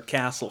witches or a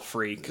castle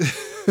freak.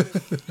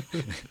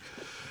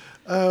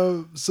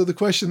 So the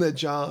question that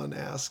John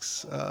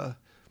asks,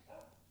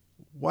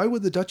 why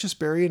would the Duchess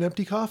bury an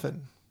empty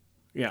coffin?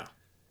 Yeah.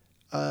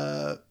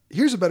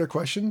 Here's a better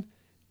question.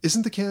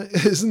 Isn't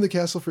the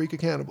Castle Freak a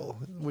cannibal?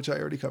 Which I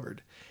already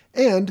covered.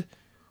 And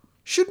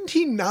shouldn't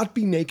he not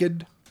be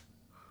naked?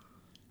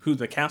 Who,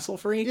 the castle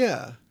freak?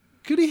 Yeah.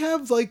 Could he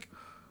have, like,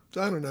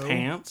 I don't know.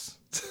 Pants?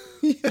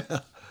 Yeah.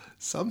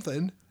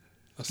 Something.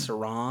 A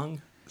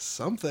sarong?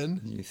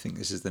 Something. You think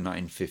this is the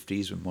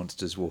 1950s when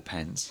monsters wore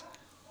pants?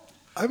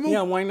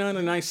 Yeah, why not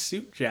a nice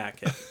suit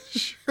jacket?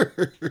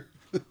 Sure.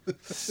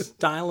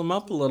 Style him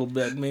up a little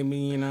bit,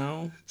 maybe,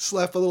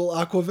 Slap a little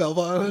aqua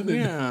velva on. And,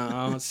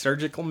 Yeah, a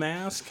surgical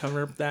mask,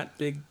 cover up that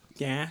big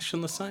gash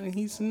on the side, and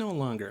he's no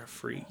longer a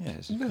freak.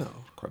 Yes. No.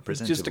 Quite He's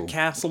presentable. just a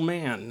castle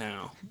man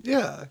now.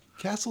 Yeah.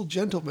 Castle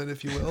gentleman,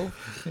 if you will.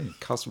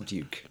 Castle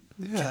Duke.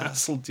 Yeah.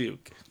 Castle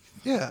Duke.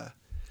 Yeah.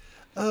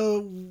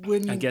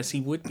 When I guess he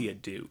would be a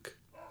Duke.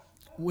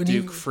 when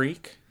Duke he,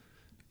 Freak?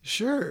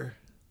 Sure.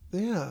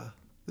 Yeah.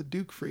 The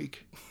Duke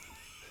Freak.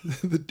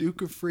 The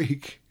Duke of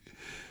Freak.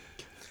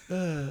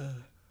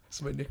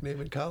 It's my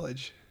nickname in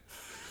college.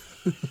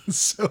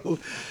 So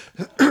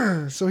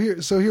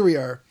here we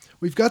are.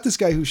 We've got this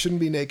guy who shouldn't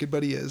be naked,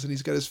 but he is, and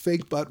he's got his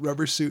fake butt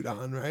rubber suit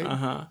on, right?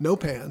 Uh-huh. No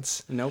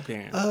pants. No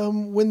pants.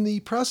 When the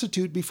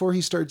prostitute, before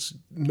he starts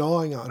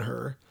gnawing on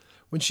her,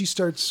 when she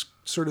starts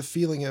sort of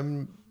feeling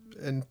him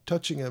and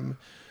touching him,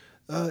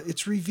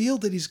 it's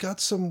revealed that he's got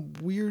some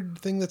weird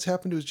thing that's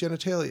happened to his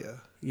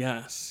genitalia.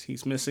 Yes,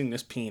 he's missing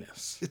his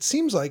penis. It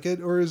seems like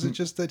it, or is it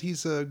just that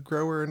he's a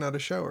grower and not a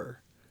shower?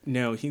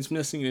 No, he's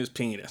missing his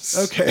penis.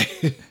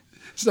 Okay.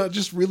 It's not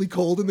just really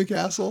cold in the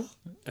castle,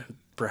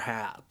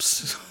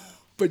 Perhaps.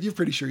 but you're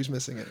pretty sure he's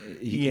missing it.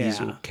 He's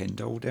Yeah. all Ken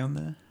doll down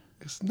there.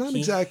 It's not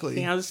exactly.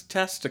 He has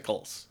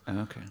testicles, Oh,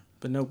 okay.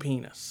 but no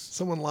penis.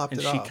 Someone lopped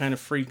And it she off. kind of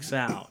freaks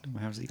out.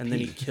 Well, how's he And then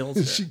he pee? kills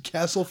her. She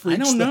castle I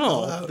freaks don't the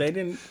hell know. out. They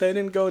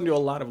didn't go into a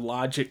lot of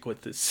logic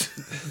with this.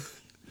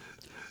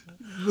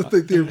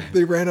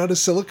 They ran out of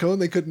silicone.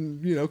 They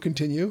couldn't,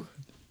 continue.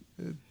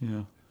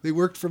 Yeah. They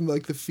worked from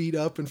like the feet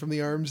up and from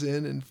the arms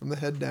in and from the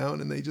head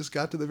down, and they just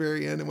got to the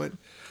very end and went,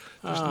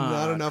 "There's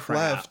not enough crap.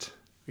 left."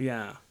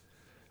 Yeah.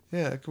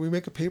 Yeah, can we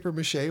make a paper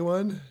mache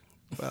one?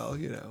 Well,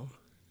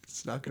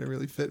 it's not going to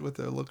really fit with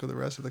the look of the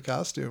rest of the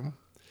costume.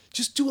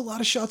 Just do a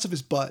lot of shots of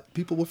his butt.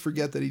 People will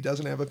forget that he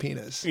doesn't have a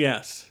penis.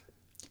 Yes.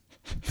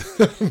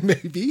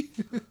 Maybe.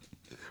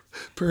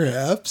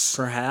 Perhaps.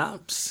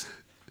 Perhaps.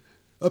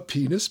 A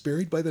penis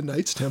buried by the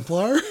Knights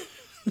Templar?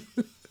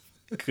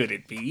 Could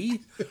it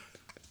be?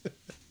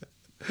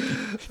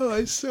 Oh,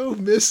 I so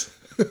miss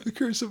The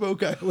Curse of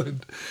Oak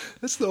Island.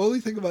 That's the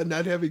only thing about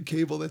not having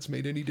cable that's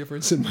made any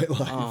difference in my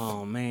life.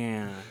 Oh,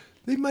 man.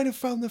 They might have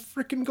found the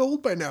frickin'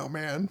 gold by now,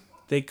 man.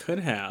 They could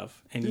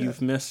have, and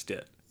you've missed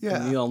it.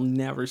 Yeah. And you'll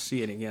never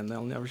see it again.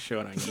 They'll never show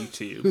it on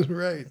YouTube.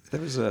 Right.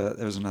 There was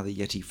another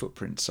Yeti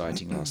footprint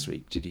sighting last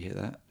week. Did you hear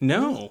that?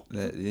 No.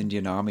 The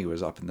Indian Army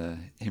was up in the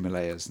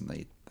Himalayas and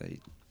they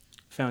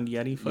Found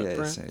Yeti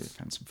footprints? Yeah, so they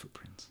found some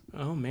footprints.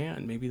 Oh,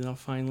 man. Maybe they'll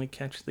finally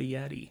catch the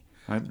Yeti.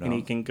 I hope And he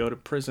not. can go to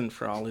prison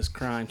for all his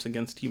crimes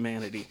against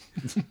humanity.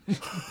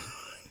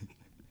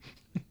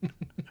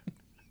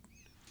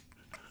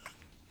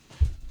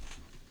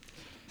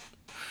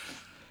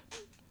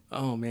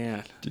 Oh,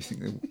 man. Do you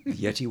think the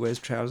Yeti wears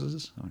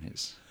trousers on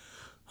his?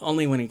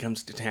 Only when he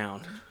comes to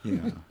town.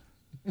 Yeah,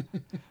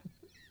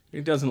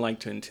 He doesn't like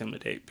to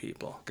intimidate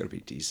people. got to be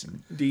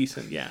decent.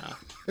 Decent, yeah.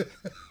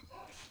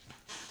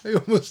 I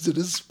almost did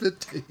a spit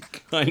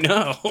take. I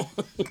know.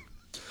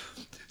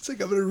 It's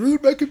like I'm going to ruin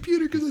my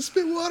computer because I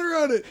spit water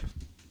on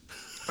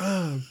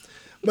it.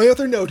 My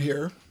other note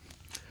here.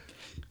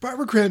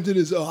 Barbara Crampton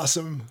is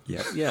awesome.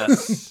 Yep.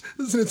 Yes.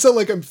 Doesn't it sound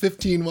like I'm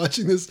 15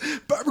 watching this?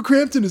 Barbara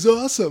Crampton is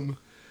awesome.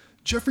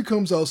 Jeffrey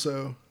Combs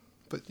also,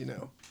 but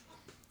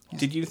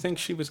Did you think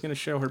she was going to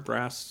show her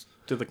breasts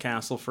to the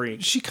castle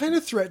freak? she kind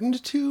of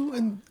threatened to,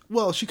 and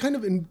she kind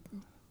of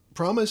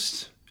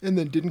promised and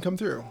then didn't come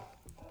through.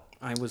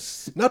 I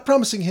Not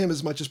promising him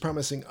as much as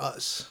promising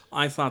us.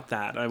 thought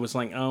that. I was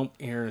like, oh,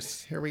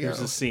 here's we here's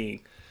go. a scene.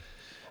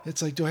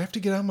 It's like, do I have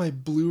to get on my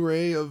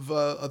Blu-ray of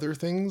other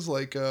things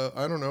like,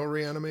 I don't know,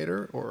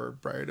 Reanimator or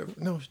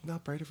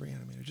not Bride of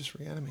Reanimator, just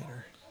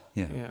Reanimator.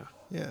 Yeah. Yeah.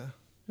 Yeah.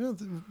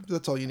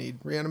 That's all you need.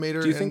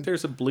 Reanimator. Do you think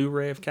there's a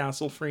Blu-ray of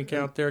Castle Freak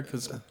out there?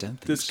 Because don't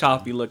think this so.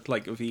 copy looked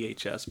like a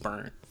VHS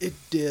burn. It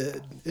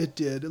did.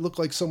 It looked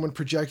like someone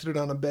projected it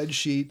on a bed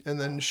sheet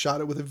and then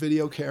shot it with a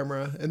video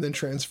camera and then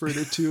transferred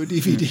it to a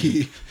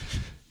DVD.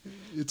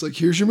 It's like,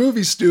 here's your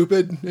movie,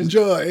 stupid.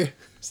 Enjoy.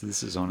 So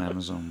this is on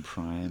Amazon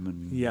Prime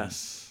and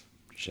Yes.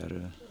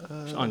 Shudder.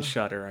 On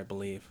Shudder, I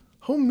believe.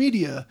 Home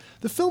media.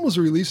 The film was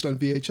released on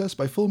VHS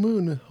by Full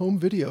Moon Home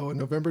Video on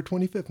November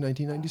 25th,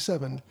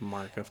 1997.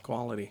 Mark of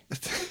quality.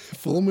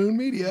 Full Moon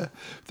Media.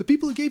 The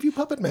people who gave you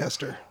Puppet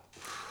Master.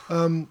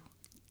 And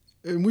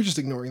we're just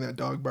ignoring that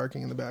dog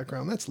barking in the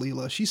background. That's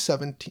Leela. She's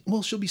 17.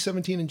 Well, she'll be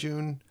 17 in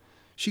June.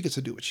 She gets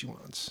to do what she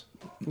wants.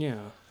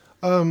 Yeah.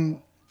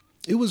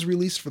 It was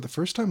released for the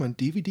first time on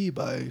DVD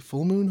by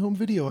Full Moon Home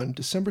Video on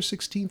December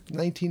 16th,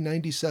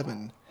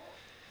 1997.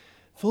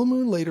 Full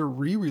Moon later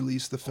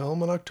re-released the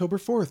film on October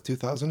 4th,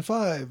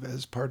 2005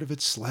 as part of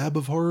its Slab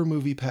of Horror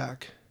movie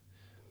pack.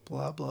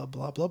 Blah, blah,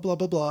 blah, blah, blah,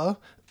 blah, blah.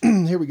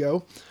 Here we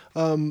go.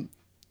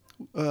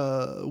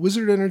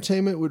 Wizard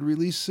Entertainment would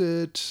release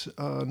it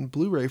on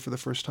Blu-ray for the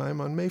first time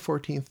on May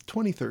 14th,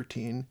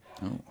 2013.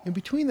 In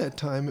between that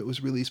time, it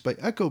was released by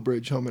Echo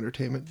Bridge Home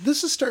Entertainment.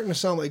 This is starting to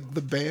sound like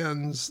the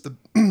bands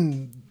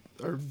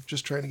are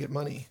just trying to get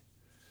money.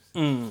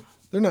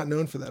 They're not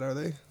known for that, are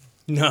they?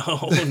 No.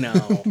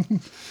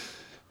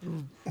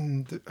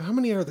 How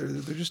many are there?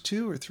 They're just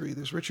 2 or 3.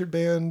 There's Richard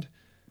Band,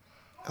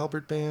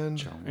 Albert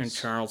Band, And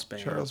Charles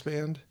Band. Charles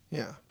Band.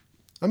 Yeah.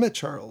 I met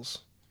Charles.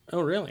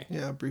 Oh, really?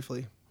 Yeah,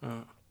 briefly.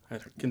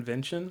 At a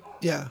convention?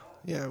 Yeah.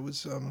 It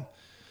was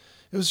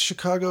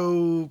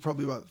Chicago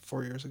probably about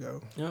 4 years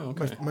ago. Oh,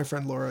 okay. My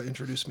friend Laura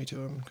introduced me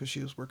to him because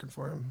she was working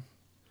for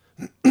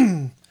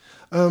him.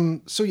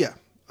 So yeah,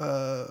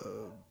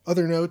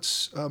 other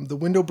notes, the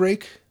window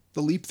break,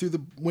 the leap through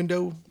the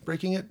window,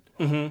 breaking it,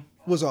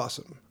 was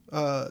awesome.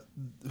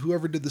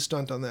 Whoever did the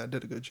stunt on that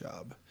did a good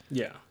job.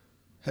 Yeah.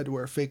 Had to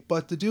wear a fake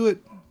butt to do it,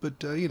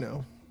 but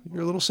you're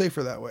a little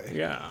safer that way.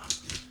 Yeah.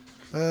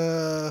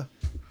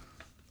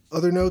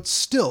 Other notes,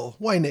 still,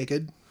 why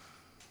naked?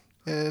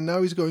 And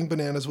now he's going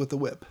bananas with the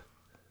whip.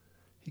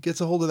 He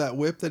gets a hold of that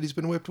whip that he's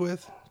been whipped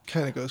with,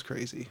 kind of goes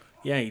crazy.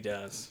 Yeah, he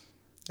does.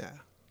 Yeah.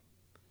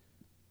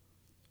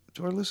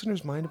 Do our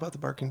listeners mind about the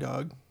barking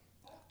dog?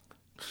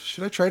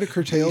 Should I try to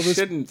curtail You this?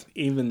 shouldn't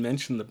even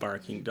mention the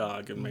barking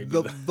dog, and maybe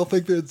They'll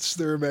think that it's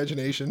their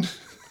imagination.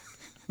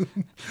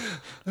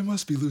 I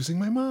must be losing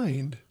my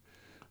mind.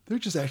 They're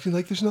just acting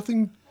like there's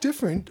nothing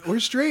different or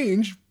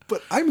strange,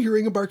 but I'm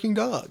hearing a barking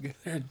dog. Is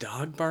there a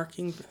dog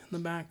barking in the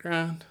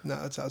background? No,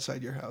 it's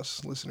outside your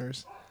house,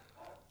 listeners.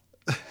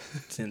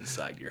 It's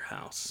inside your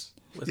house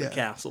with Yeah. a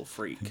castle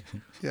freak.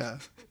 Yeah.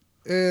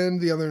 And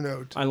the other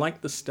note. I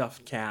like the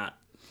stuffed cat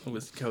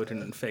with coated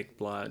in fake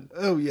blood.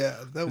 Oh, yeah.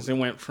 That Because was, it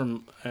went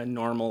from a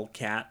normal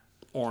cat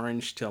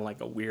orange to like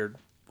a weird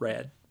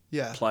red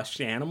yeah. plush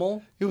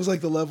animal. It was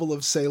like the level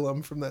of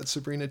Salem from that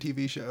Sabrina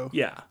TV show.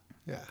 Yeah.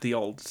 Yeah. The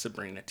old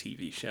Sabrina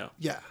TV show.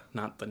 Yeah.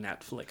 Not the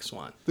Netflix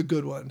one. The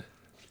good one.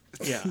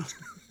 Yeah.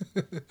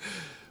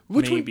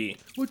 Which Maybe.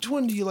 Which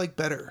one do you like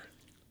better?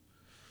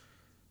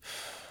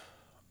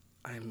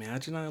 I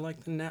imagine I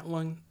like the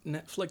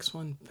Netflix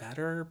one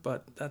better,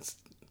 but that's,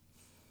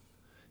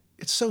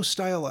 It's so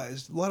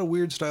stylized. A lot of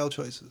weird style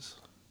choices.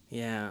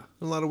 yeah.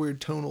 A lot of weird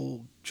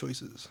tonal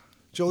choices.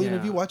 Jolien,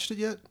 have Yeah. you watched it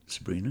yet?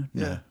 Sabrina?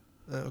 Yeah.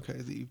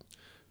 Okay. The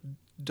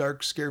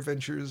Dark Scare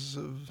Ventures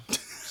of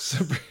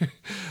Sabrina.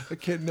 I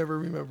can't never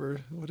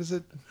remember. What is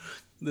it?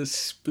 The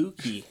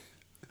spooky.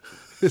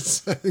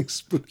 It's, I think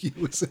Spooky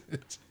was in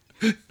it.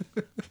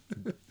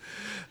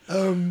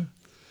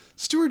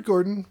 Stuart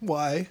Gordon,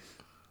 why?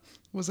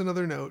 Was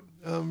another note.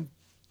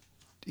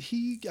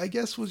 He, I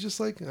guess, was just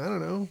like, I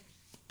don't know,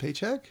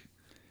 paycheck?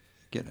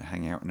 Get to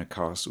hang out in a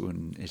castle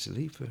in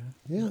Italy for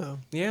Yeah.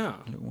 Yeah.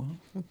 a little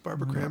while.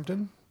 Barbara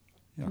Crampton.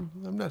 Yeah.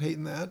 I'm not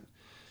hating that.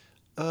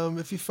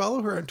 If you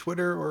follow her on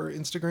Twitter or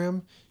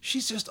Instagram,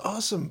 she's just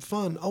awesome,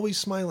 fun, always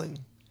smiling.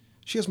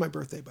 She has my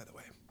birthday, by the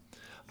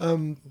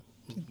way.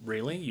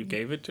 Really? You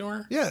gave it to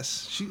her?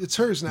 Yes, it's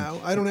hers now.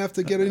 I don't have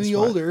to get any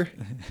smart. older.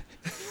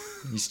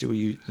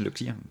 You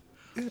look young.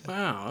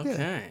 Wow, Yeah.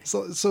 okay.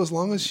 So as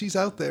long as she's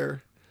out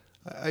there,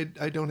 I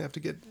don't have to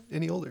get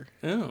any older.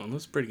 Oh,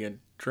 that's a pretty good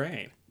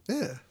trade.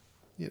 Yeah,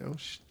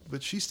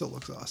 but she still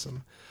looks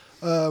awesome.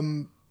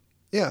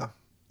 Yeah.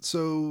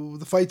 So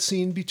the fight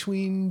scene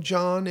between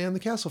John and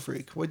the Castle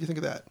Freak. What do you think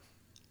of that?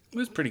 It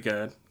was pretty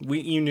good.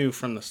 You knew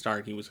from the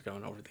start he was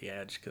going over the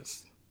edge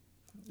because,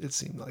 It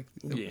seemed like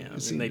yeah,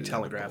 it seemed they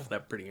inevitable. telegraphed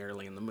that pretty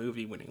early in the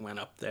movie when he went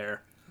up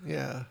there.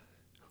 Yeah.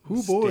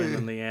 Oh boy, Standing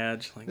on the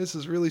edge. Like, this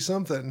is really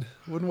something.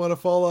 Wouldn't want to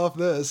fall off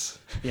this.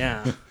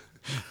 yeah.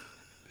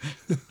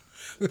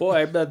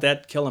 Boy, I bet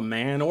that'd kill a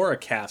man or a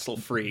castle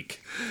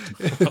freak.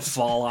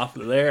 Fall off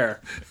of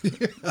there.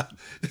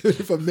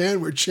 If a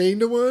man were chained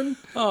to one,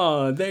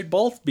 Oh, they'd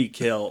both be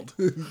killed.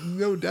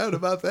 no doubt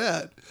about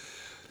that.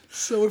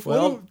 So if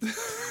Well,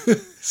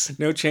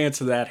 no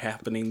chance of that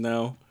happening,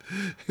 though.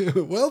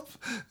 well,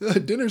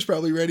 dinner's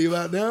probably ready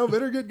about now.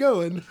 Better get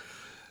going.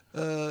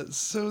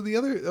 So the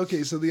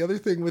other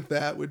thing with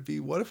that would be,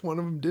 what if one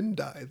of them didn't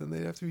die? Then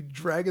they'd have to be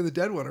dragging the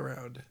dead one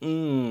around.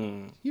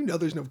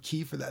 There's no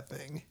key for that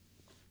thing.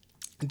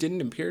 It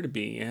didn't appear to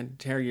be. You had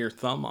to tear your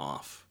thumb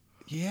off,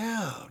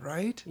 Yeah,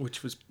 right?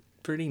 which was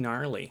pretty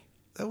gnarly.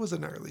 That was a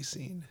gnarly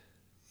scene.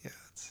 Yeah,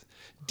 it's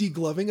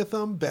degloving a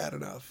thumb, bad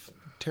enough.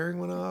 Tearing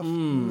one off,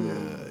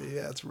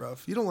 yeah, it's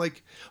rough. You don't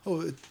like,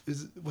 was it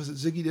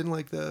Ziggy didn't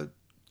like the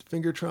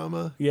finger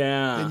trauma?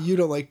 Yeah. And you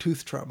don't like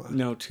tooth trauma.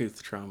 No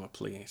tooth trauma,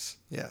 please.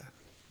 Yeah.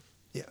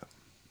 Yeah.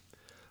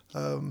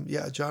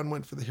 John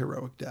went for the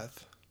heroic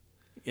death.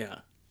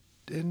 Yeah.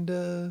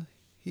 And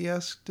he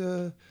asked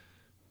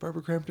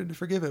Barbara Crampton to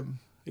forgive him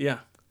Yeah.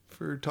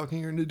 for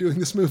talking her into doing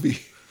this movie.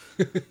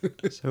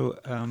 So,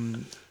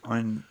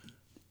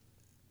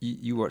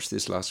 you watched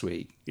this last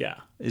week. Yeah.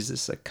 Is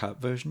this a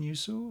cut version you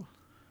saw?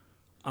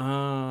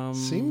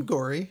 Seemed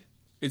gory.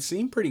 It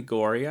seemed pretty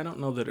gory. I don't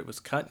know that it was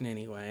cut in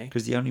any way.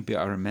 Because the only bit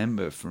I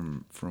remember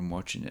from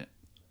watching it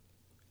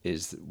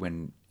is that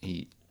when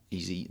he's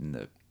eating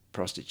the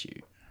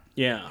prostitute,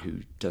 Yeah.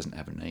 who doesn't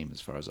have a name as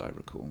far as I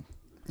recall.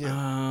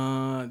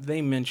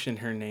 They mention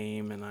her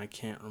name, and I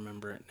can't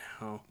remember it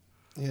now.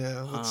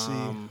 Yeah, let's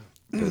see.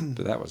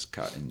 But that was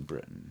cut in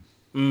Britain.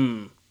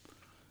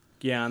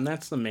 Yeah, and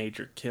that's the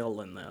major kill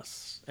in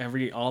this.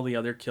 All the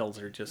other kills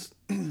are just,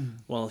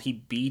 well, he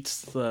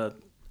beats the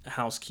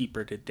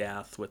housekeeper to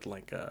death with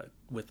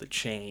a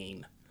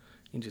chain.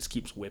 He just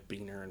keeps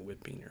whipping her and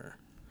whipping her.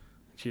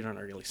 She don't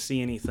really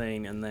see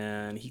anything, and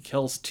then he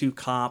kills 2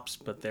 cops,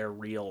 but they're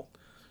real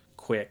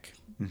quick.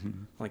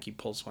 Mm-hmm. Like he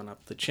pulls one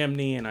up the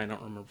chimney, and I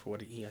don't remember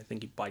I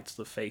think he bites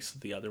the face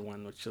of the other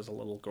one, which is a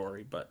little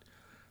gory, but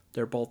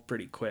they're both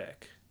pretty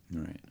quick.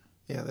 Right.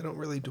 Yeah, they don't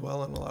really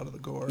dwell on a lot of the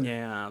gore.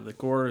 Yeah, the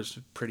gore is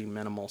pretty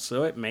minimal,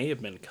 so it may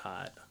have been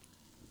cut.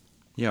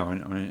 Yeah,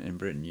 in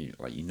Britain, you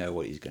know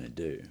what he's going to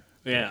do.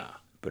 Yeah.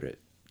 But it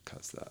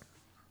cuts that.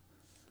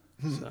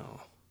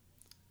 So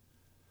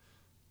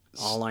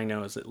all I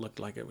know is it looked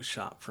like it was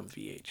shot from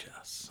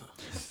VHS. So.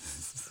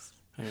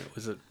 And it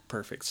was a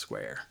perfect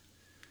square.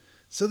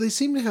 So they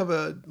seem to have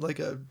a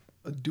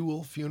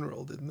dual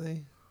funeral, didn't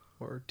they?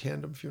 Or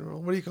tandem funeral.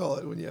 What do you call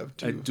it when you have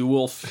two? A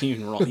dual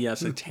funeral.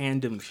 Yes, a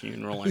tandem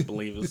funeral, I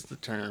believe is the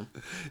term.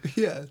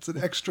 Yeah, it's an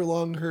extra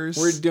long hearse.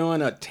 We're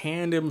doing a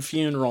tandem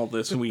funeral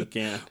this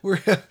weekend. We're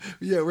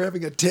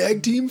having a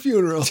tag team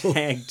funeral.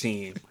 Tag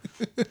team.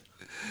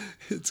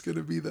 It's going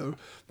to be the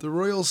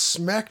Royal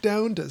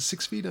Smackdown to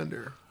 6 feet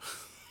under.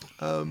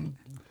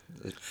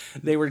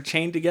 They were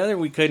chained together.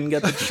 We couldn't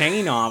get the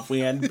chain off. We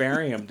had to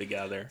bury them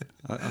together.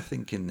 I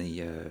think in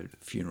the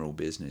funeral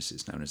business,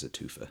 it's known as a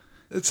twofer.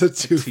 It's a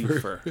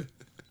twofer.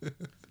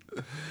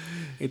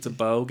 It's a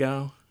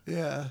BOGO.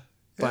 Yeah.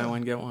 Buy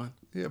one, get one.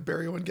 Yeah,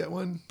 bury one, get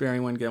one. Bury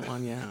one, get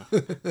one, yeah.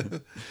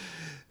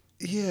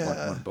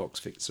 Yeah. One box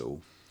fits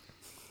all.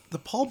 The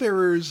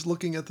pallbearers,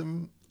 looking at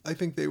them, I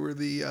think they were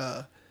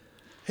the,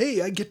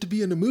 hey, I get to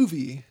be in a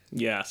movie.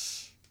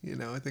 Yes. You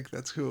know, I think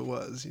that's who it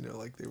was. You know,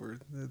 like they were,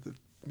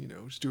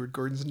 Stuart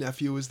Gordon's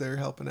nephew was there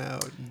helping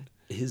out. And...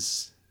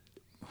 His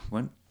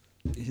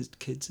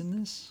kids in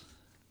this?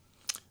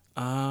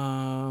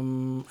 I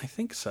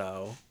think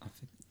so. I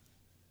think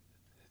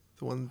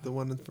The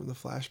one from the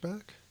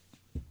flashback?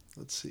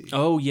 Let's see.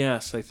 Oh,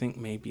 yes, I think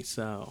maybe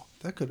so.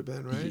 That could have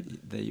been, right?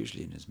 they're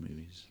usually in his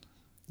movies.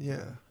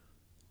 Yeah.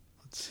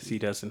 Let's see. He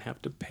doesn't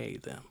have to pay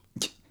them.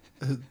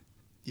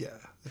 Yeah,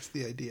 that's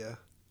the idea.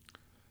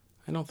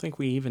 I don't think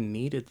we even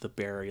needed the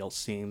burial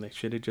scene. They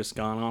should have just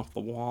gone off the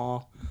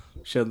wall,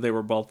 showed they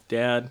were both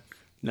dead.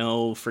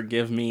 No,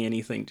 forgive me,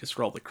 anything. Just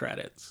roll the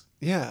credits.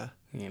 Yeah.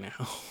 You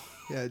know.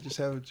 Yeah, just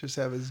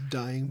have his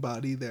dying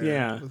body there.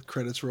 Yeah. With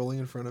credits rolling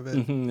in front of it.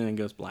 And then it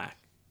goes black.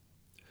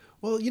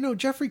 Well,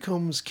 Jeffrey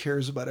Combs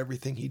cares about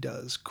everything he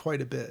does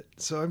quite a bit,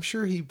 so I'm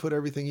sure he put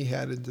everything he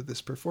had into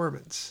this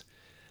performance.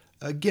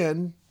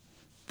 Again,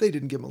 they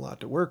didn't give him a lot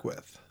to work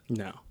with.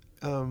 No.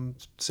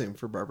 Same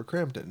for Barbara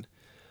Crampton.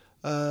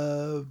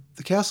 The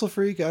Castle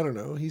Freak, I don't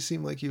know. He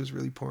seemed like he was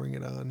really pouring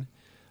it on.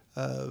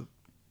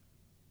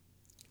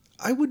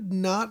 I would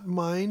not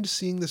mind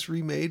seeing this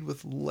remade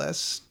with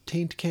less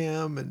taint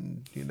cam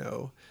and,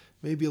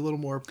 maybe a little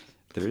more...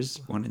 There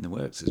is one in the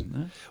works, isn't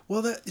there?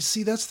 Well,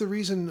 that's the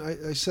reason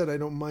I said I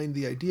don't mind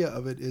the idea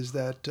of it, is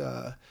that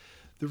the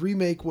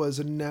remake was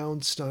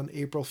announced on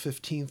April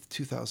 15th,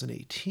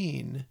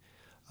 2018.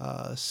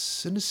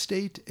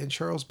 Cinestate and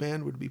Charles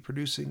Band would be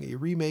producing a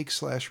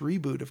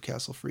remake/reboot of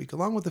Castle Freak,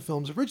 along with the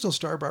film's original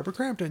star, Barbara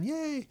Crampton.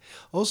 Yay!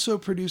 Also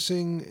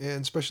producing,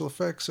 and special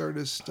effects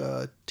artist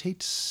Tate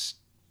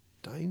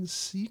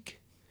Steinseek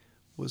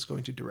was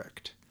going to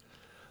direct.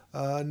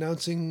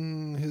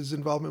 Announcing his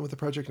involvement with the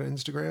project on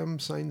Instagram,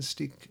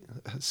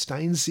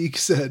 Steinseek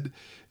said,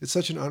 "It's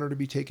such an honor to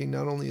be taking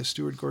not only a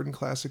Stuart Gordon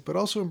classic, but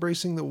also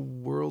embracing the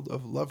world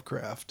of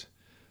Lovecraft."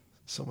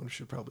 Someone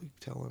should probably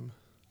tell him.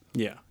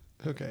 Yeah.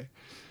 Okay.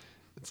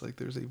 It's like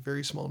there's a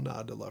very small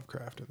nod to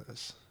Lovecraft in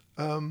this.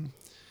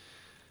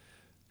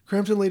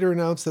 Crampton later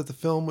announced that the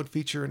film would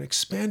feature an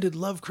expanded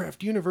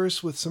Lovecraft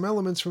universe with some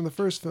elements from the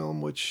first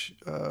film, which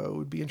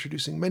would be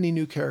introducing many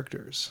new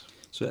characters.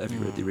 So have you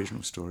read the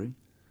original story?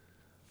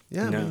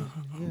 Yeah. No.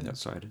 The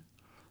Outsider.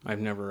 I've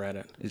never read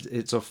it.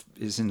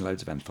 It's in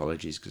loads of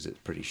anthologies because it's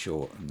pretty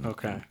short and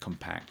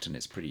compact, and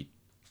it's pretty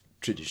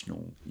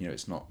traditional.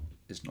 It's not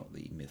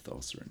the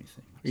mythos or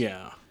anything.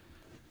 Yeah.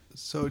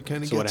 So it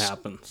kind of So what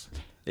happens?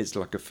 It's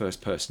like a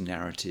first-person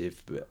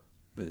narrative, but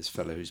with this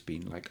fellow who's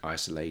been like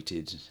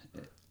isolated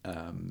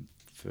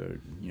for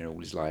all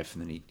his life,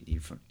 and then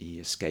he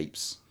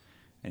escapes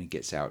and he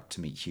gets out to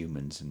meet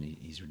humans, and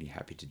he's really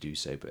happy to do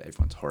so, but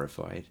everyone's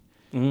horrified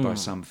by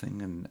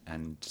something,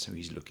 and so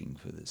he's looking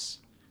for this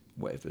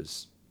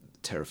whatever's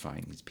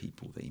terrifying these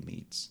people that he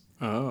meets.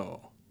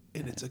 Oh.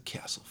 And it's a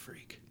Castle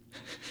Freak.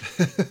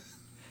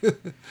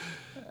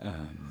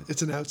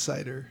 It's an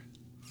outsider.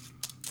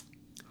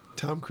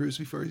 Tom Cruise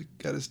before he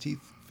got his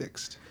teeth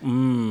fixed.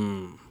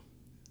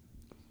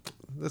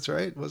 That's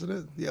right, wasn't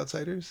it? The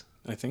Outsiders?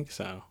 I think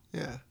so.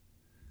 Yeah.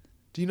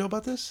 Do you know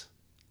about this,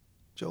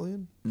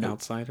 Jolien?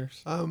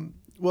 Outsiders?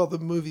 Well, the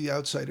movie The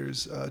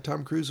Outsiders,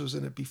 Tom Cruise was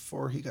in it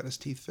before he got his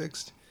teeth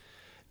fixed.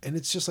 And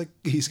it's just like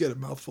he's got a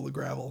mouthful of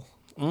gravel.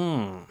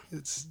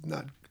 It's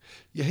not...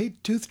 You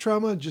hate tooth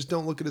trauma, just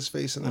don't look at his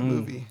face in that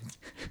movie.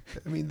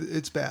 I mean,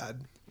 it's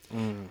bad.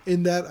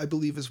 And that, I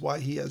believe, is why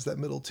he has that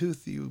middle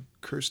tooth you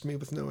cursed me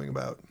with knowing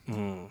about.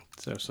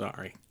 So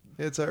sorry.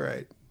 It's all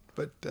right.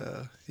 But,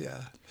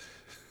 yeah.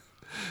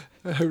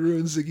 I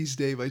ruined Ziggy's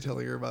day by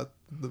telling her about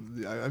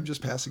I'm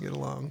just passing it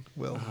along,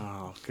 Will.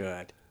 Oh,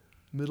 good.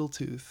 Middle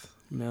tooth.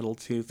 Middle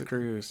Tooth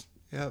Cruise.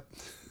 Yep.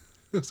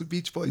 It was a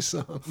Beach Boys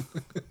song.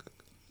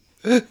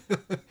 I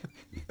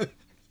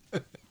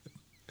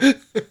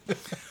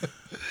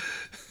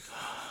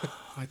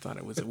thought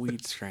it was a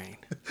weed strain.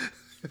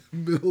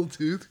 Middle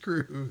Tooth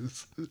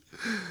Cruise.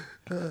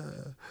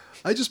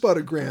 I just bought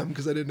a gram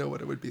because I didn't know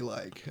what it would be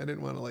like. I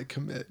didn't want to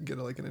commit and get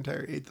an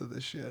entire eighth of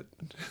this shit.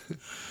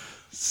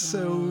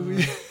 So,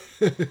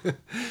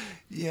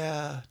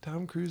 yeah,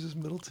 Tom Cruise's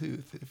middle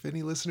tooth. If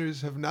any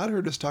listeners have not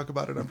heard us talk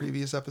about it on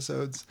previous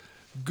episodes,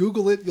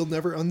 Google it. You'll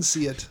never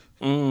unsee it.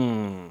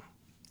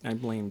 I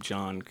blame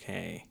John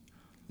Kay.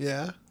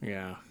 Yeah?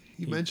 Yeah.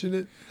 He mentioned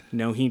it?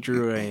 No, he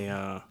drew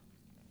a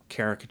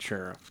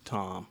caricature of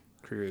Tom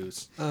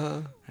Cruise.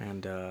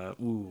 And,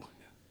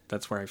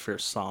 that's where I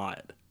first saw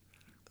it.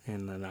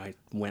 And then I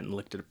went and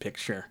looked at a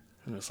picture.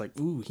 And it was like,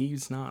 ooh,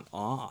 he's not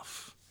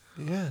off.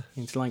 Yeah.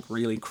 He's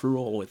really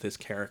cruel with his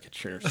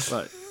caricatures,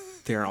 but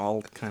they're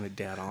all kind of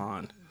dead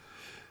on.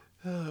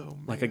 Oh,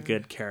 man. Like a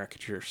good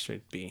caricature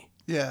should be.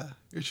 Yeah,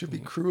 it should be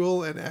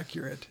cruel and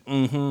accurate.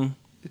 Mm-hmm.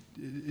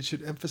 It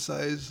should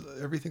emphasize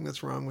everything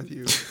that's wrong with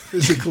you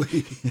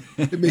physically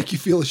and make you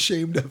feel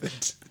ashamed of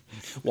it.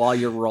 While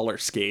you're roller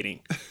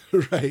skating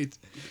Right.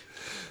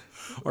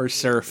 or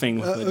surfing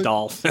with a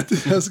dolphin.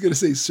 I was going to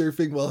say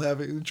surfing while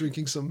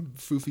drinking some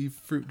foofy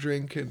fruit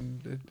drink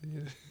and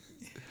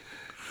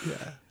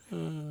yeah.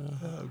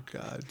 Oh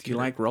God. Do you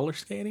like roller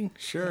skating?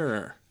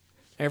 Sure.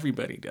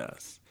 Everybody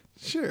does.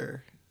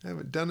 Sure. I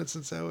haven't done it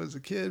since I was a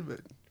kid,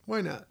 but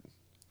why not?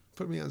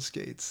 Put me on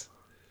skates.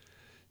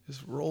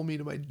 Just roll me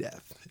to my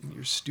death in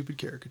your stupid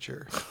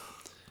caricature.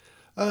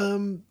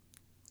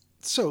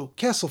 So,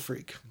 Castle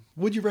Freak.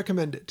 Would you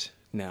recommend it?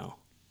 No.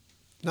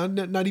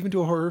 Not even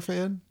to a horror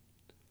fan?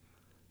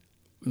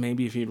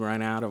 Maybe if you'd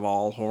run out of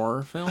all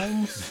horror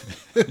films.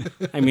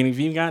 I mean, if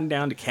you've gotten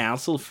down to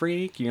Castle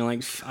Freak, you're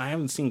like, I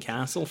haven't seen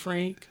Castle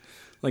Freak.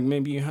 Like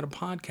maybe you had a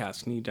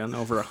podcast and you'd done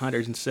over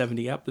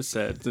 170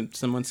 episodes and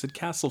someone said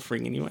Castle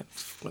Freak and you went,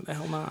 what the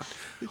hell not?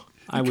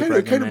 I would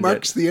recommend kind of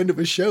marks the end of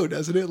a show,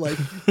 doesn't it? Like,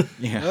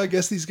 Yeah. well, I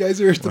guess these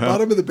guys are at the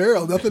bottom of the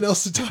barrel. Nothing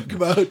else to talk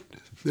about.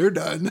 They're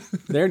done.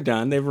 They're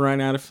done. They've run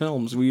out of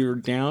films. We are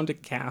down to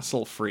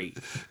Castle Freak.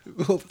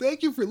 Well,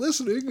 thank you for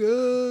listening.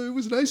 It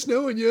was nice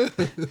knowing you.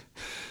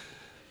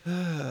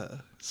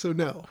 So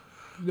no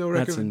recommend.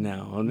 That's a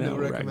no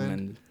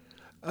recommend.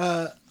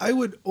 I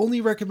would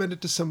only recommend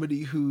it to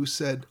somebody who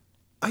said,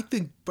 I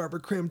think Barbara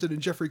Crampton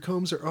and Jeffrey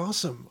Combs are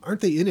awesome.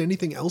 Aren't they in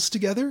anything else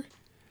together?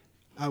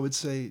 I would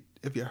say,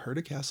 have you heard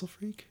of Castle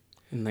Freak?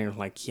 And they're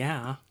like,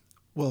 yeah.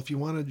 Well, if you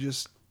want to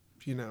just,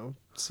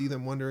 see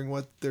them wondering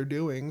what they're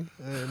doing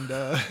and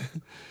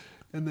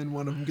and then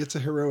one of them gets a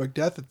heroic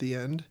death at the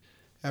end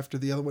after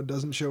the other one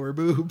doesn't show her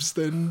boobs,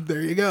 then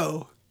there you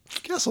go.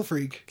 Castle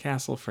Freak.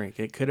 Castle Freak.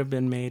 It could have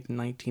been made in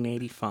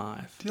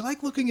 1985. Do you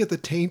like looking at the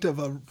taint of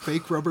a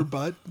fake rubber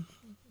butt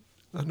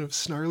on a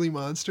snarly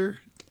monster?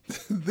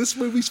 This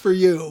movie's for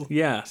you.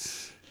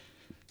 Yes.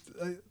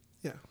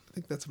 Yeah, I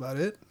think that's about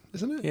it,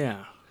 isn't it?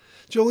 Yeah.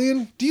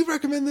 Jolien, do you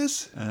recommend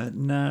this?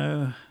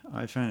 No,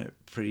 I found it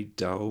pretty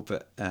dull,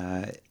 but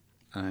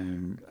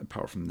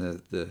apart from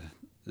the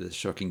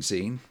shocking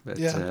scene, but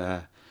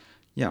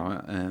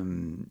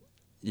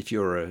if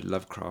you're a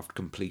Lovecraft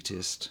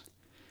completist,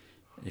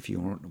 if you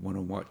want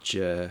to watch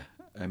a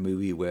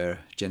movie where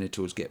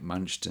genitals get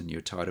munched and you're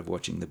tired of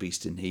watching The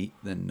Beast in Heat,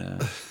 then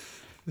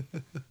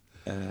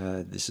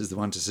this is the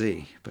one to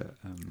see. But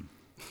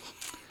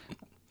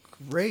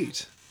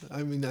Great.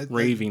 I mean,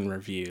 Raving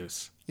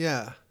reviews.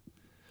 Yeah.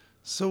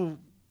 So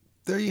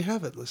there you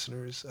have it,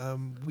 listeners.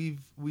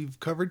 We've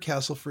covered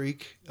Castle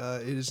Freak.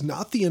 It is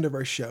not the end of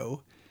our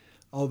show,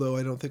 although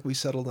I don't think we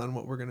settled on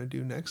what we're going to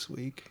do next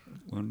week.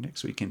 well,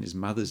 next weekend is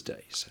Mother's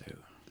Day,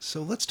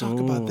 So let's talk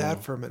about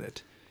that for a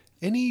minute.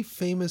 Any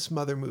famous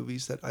mother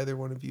movies that either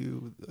one of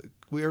you...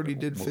 We already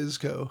did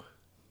Fizco.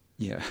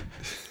 yeah.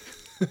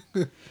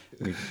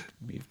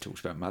 We've talked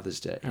about Mother's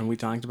Day. And we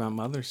talked about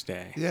Mother's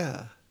Day.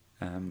 Yeah.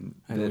 And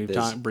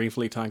we've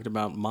briefly talked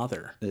about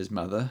Mother. There's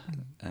Mother.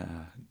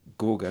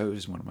 Gorgo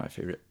is one of my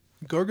favorite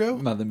Gorgo?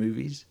 mother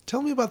movies.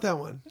 Tell me about that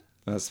one.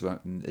 That's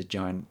about a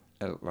giant,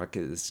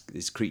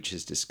 this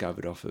creature's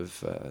discovered off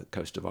of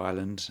coast of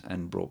Ireland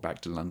and brought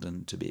back to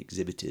London to be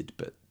exhibited,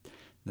 but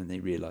then they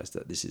realise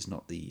that this is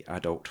not the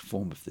adult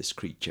form of this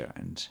creature,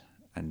 and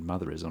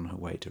Mother is on her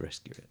way to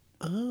rescue it.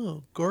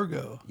 Oh,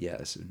 Gorgo. Yeah,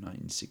 it's a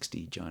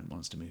 1960 giant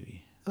monster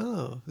movie.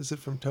 Oh, is it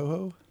from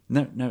Toho?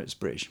 No, it's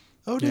British.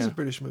 Oh, it is Yeah. a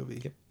British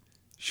movie. Yep.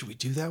 Should we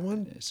do that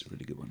one? It's a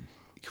really good one.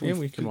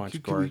 We can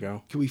watch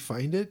Gorgo. Can we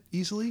find it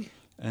easily?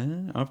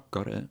 I've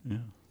got it. Yeah.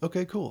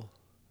 Okay, cool.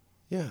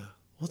 Yeah.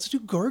 Let's do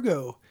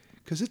Gorgo,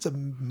 because it's a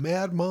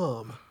mad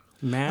mom.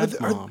 Mad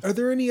Mom. Are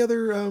there any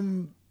other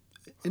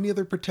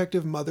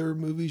protective mother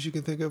movies you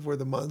can think of where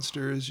the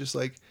monster is just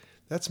like,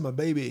 that's my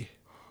baby?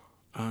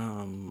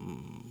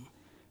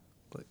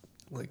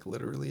 Like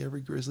literally every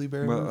grizzly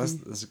bear Well, movie?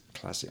 that's a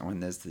classic. I mean,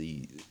 there's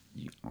I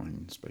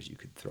suppose you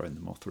could throw in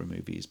the Mothra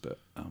movies, but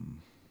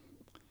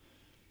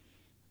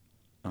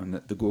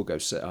the Gorgo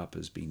setup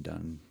has been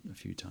done a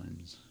few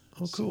times.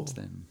 Oh, cool. Since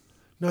then.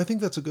 No, I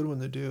think that's a good one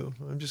to do.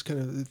 I'm just kind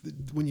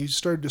of, when you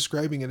started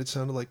describing it, it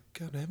sounded like,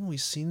 God, haven't we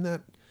seen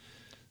that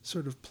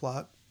sort of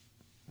plot?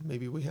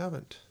 Maybe we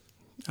haven't.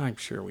 I'm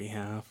sure we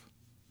have.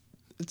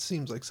 It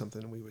seems like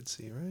something we would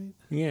see, right?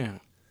 Yeah.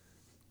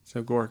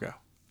 So Gorgo.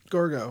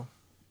 Gorgo.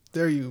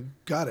 There you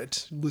got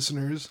it,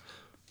 listeners.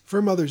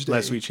 For Mother's Day.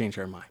 Unless we change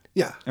our mind.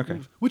 Yeah. Okay.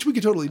 Which we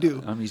could totally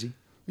do. I'm easy.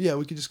 Yeah,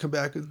 we could just come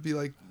back and be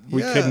like,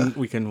 We yeah.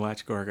 couldn't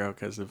watch Gorgo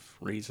because of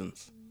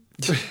reasons.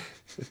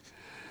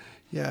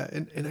 Yeah,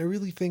 and I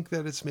really think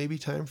that it's maybe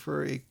time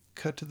for a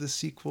cut to the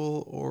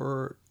sequel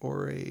or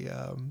a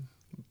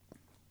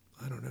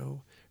I don't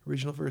know,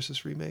 original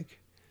versus remake.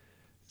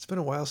 It's been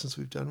a while since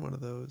we've done one of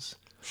those.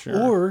 Sure.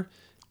 Or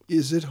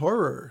is it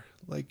horror?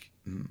 Like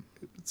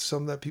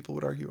some that people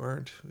would argue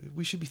aren't.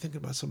 We should be thinking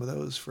about some of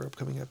those for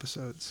upcoming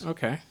episodes.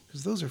 Okay.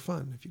 Because those are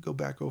fun. If you go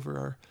back over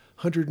our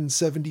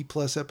 170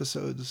 plus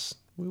episodes,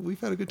 we've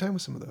had a good time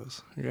with some of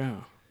those. Yeah.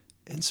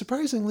 And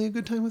surprisingly, a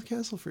good time with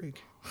Castle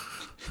Freak.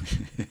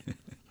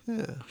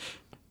 Yeah.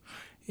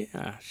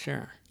 Yeah,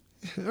 sure.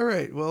 All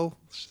right. Well,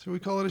 should we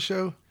call it a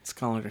show? Let's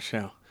call it a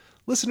show.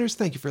 Listeners,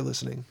 thank you for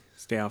listening.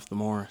 Stay off the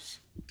Morris.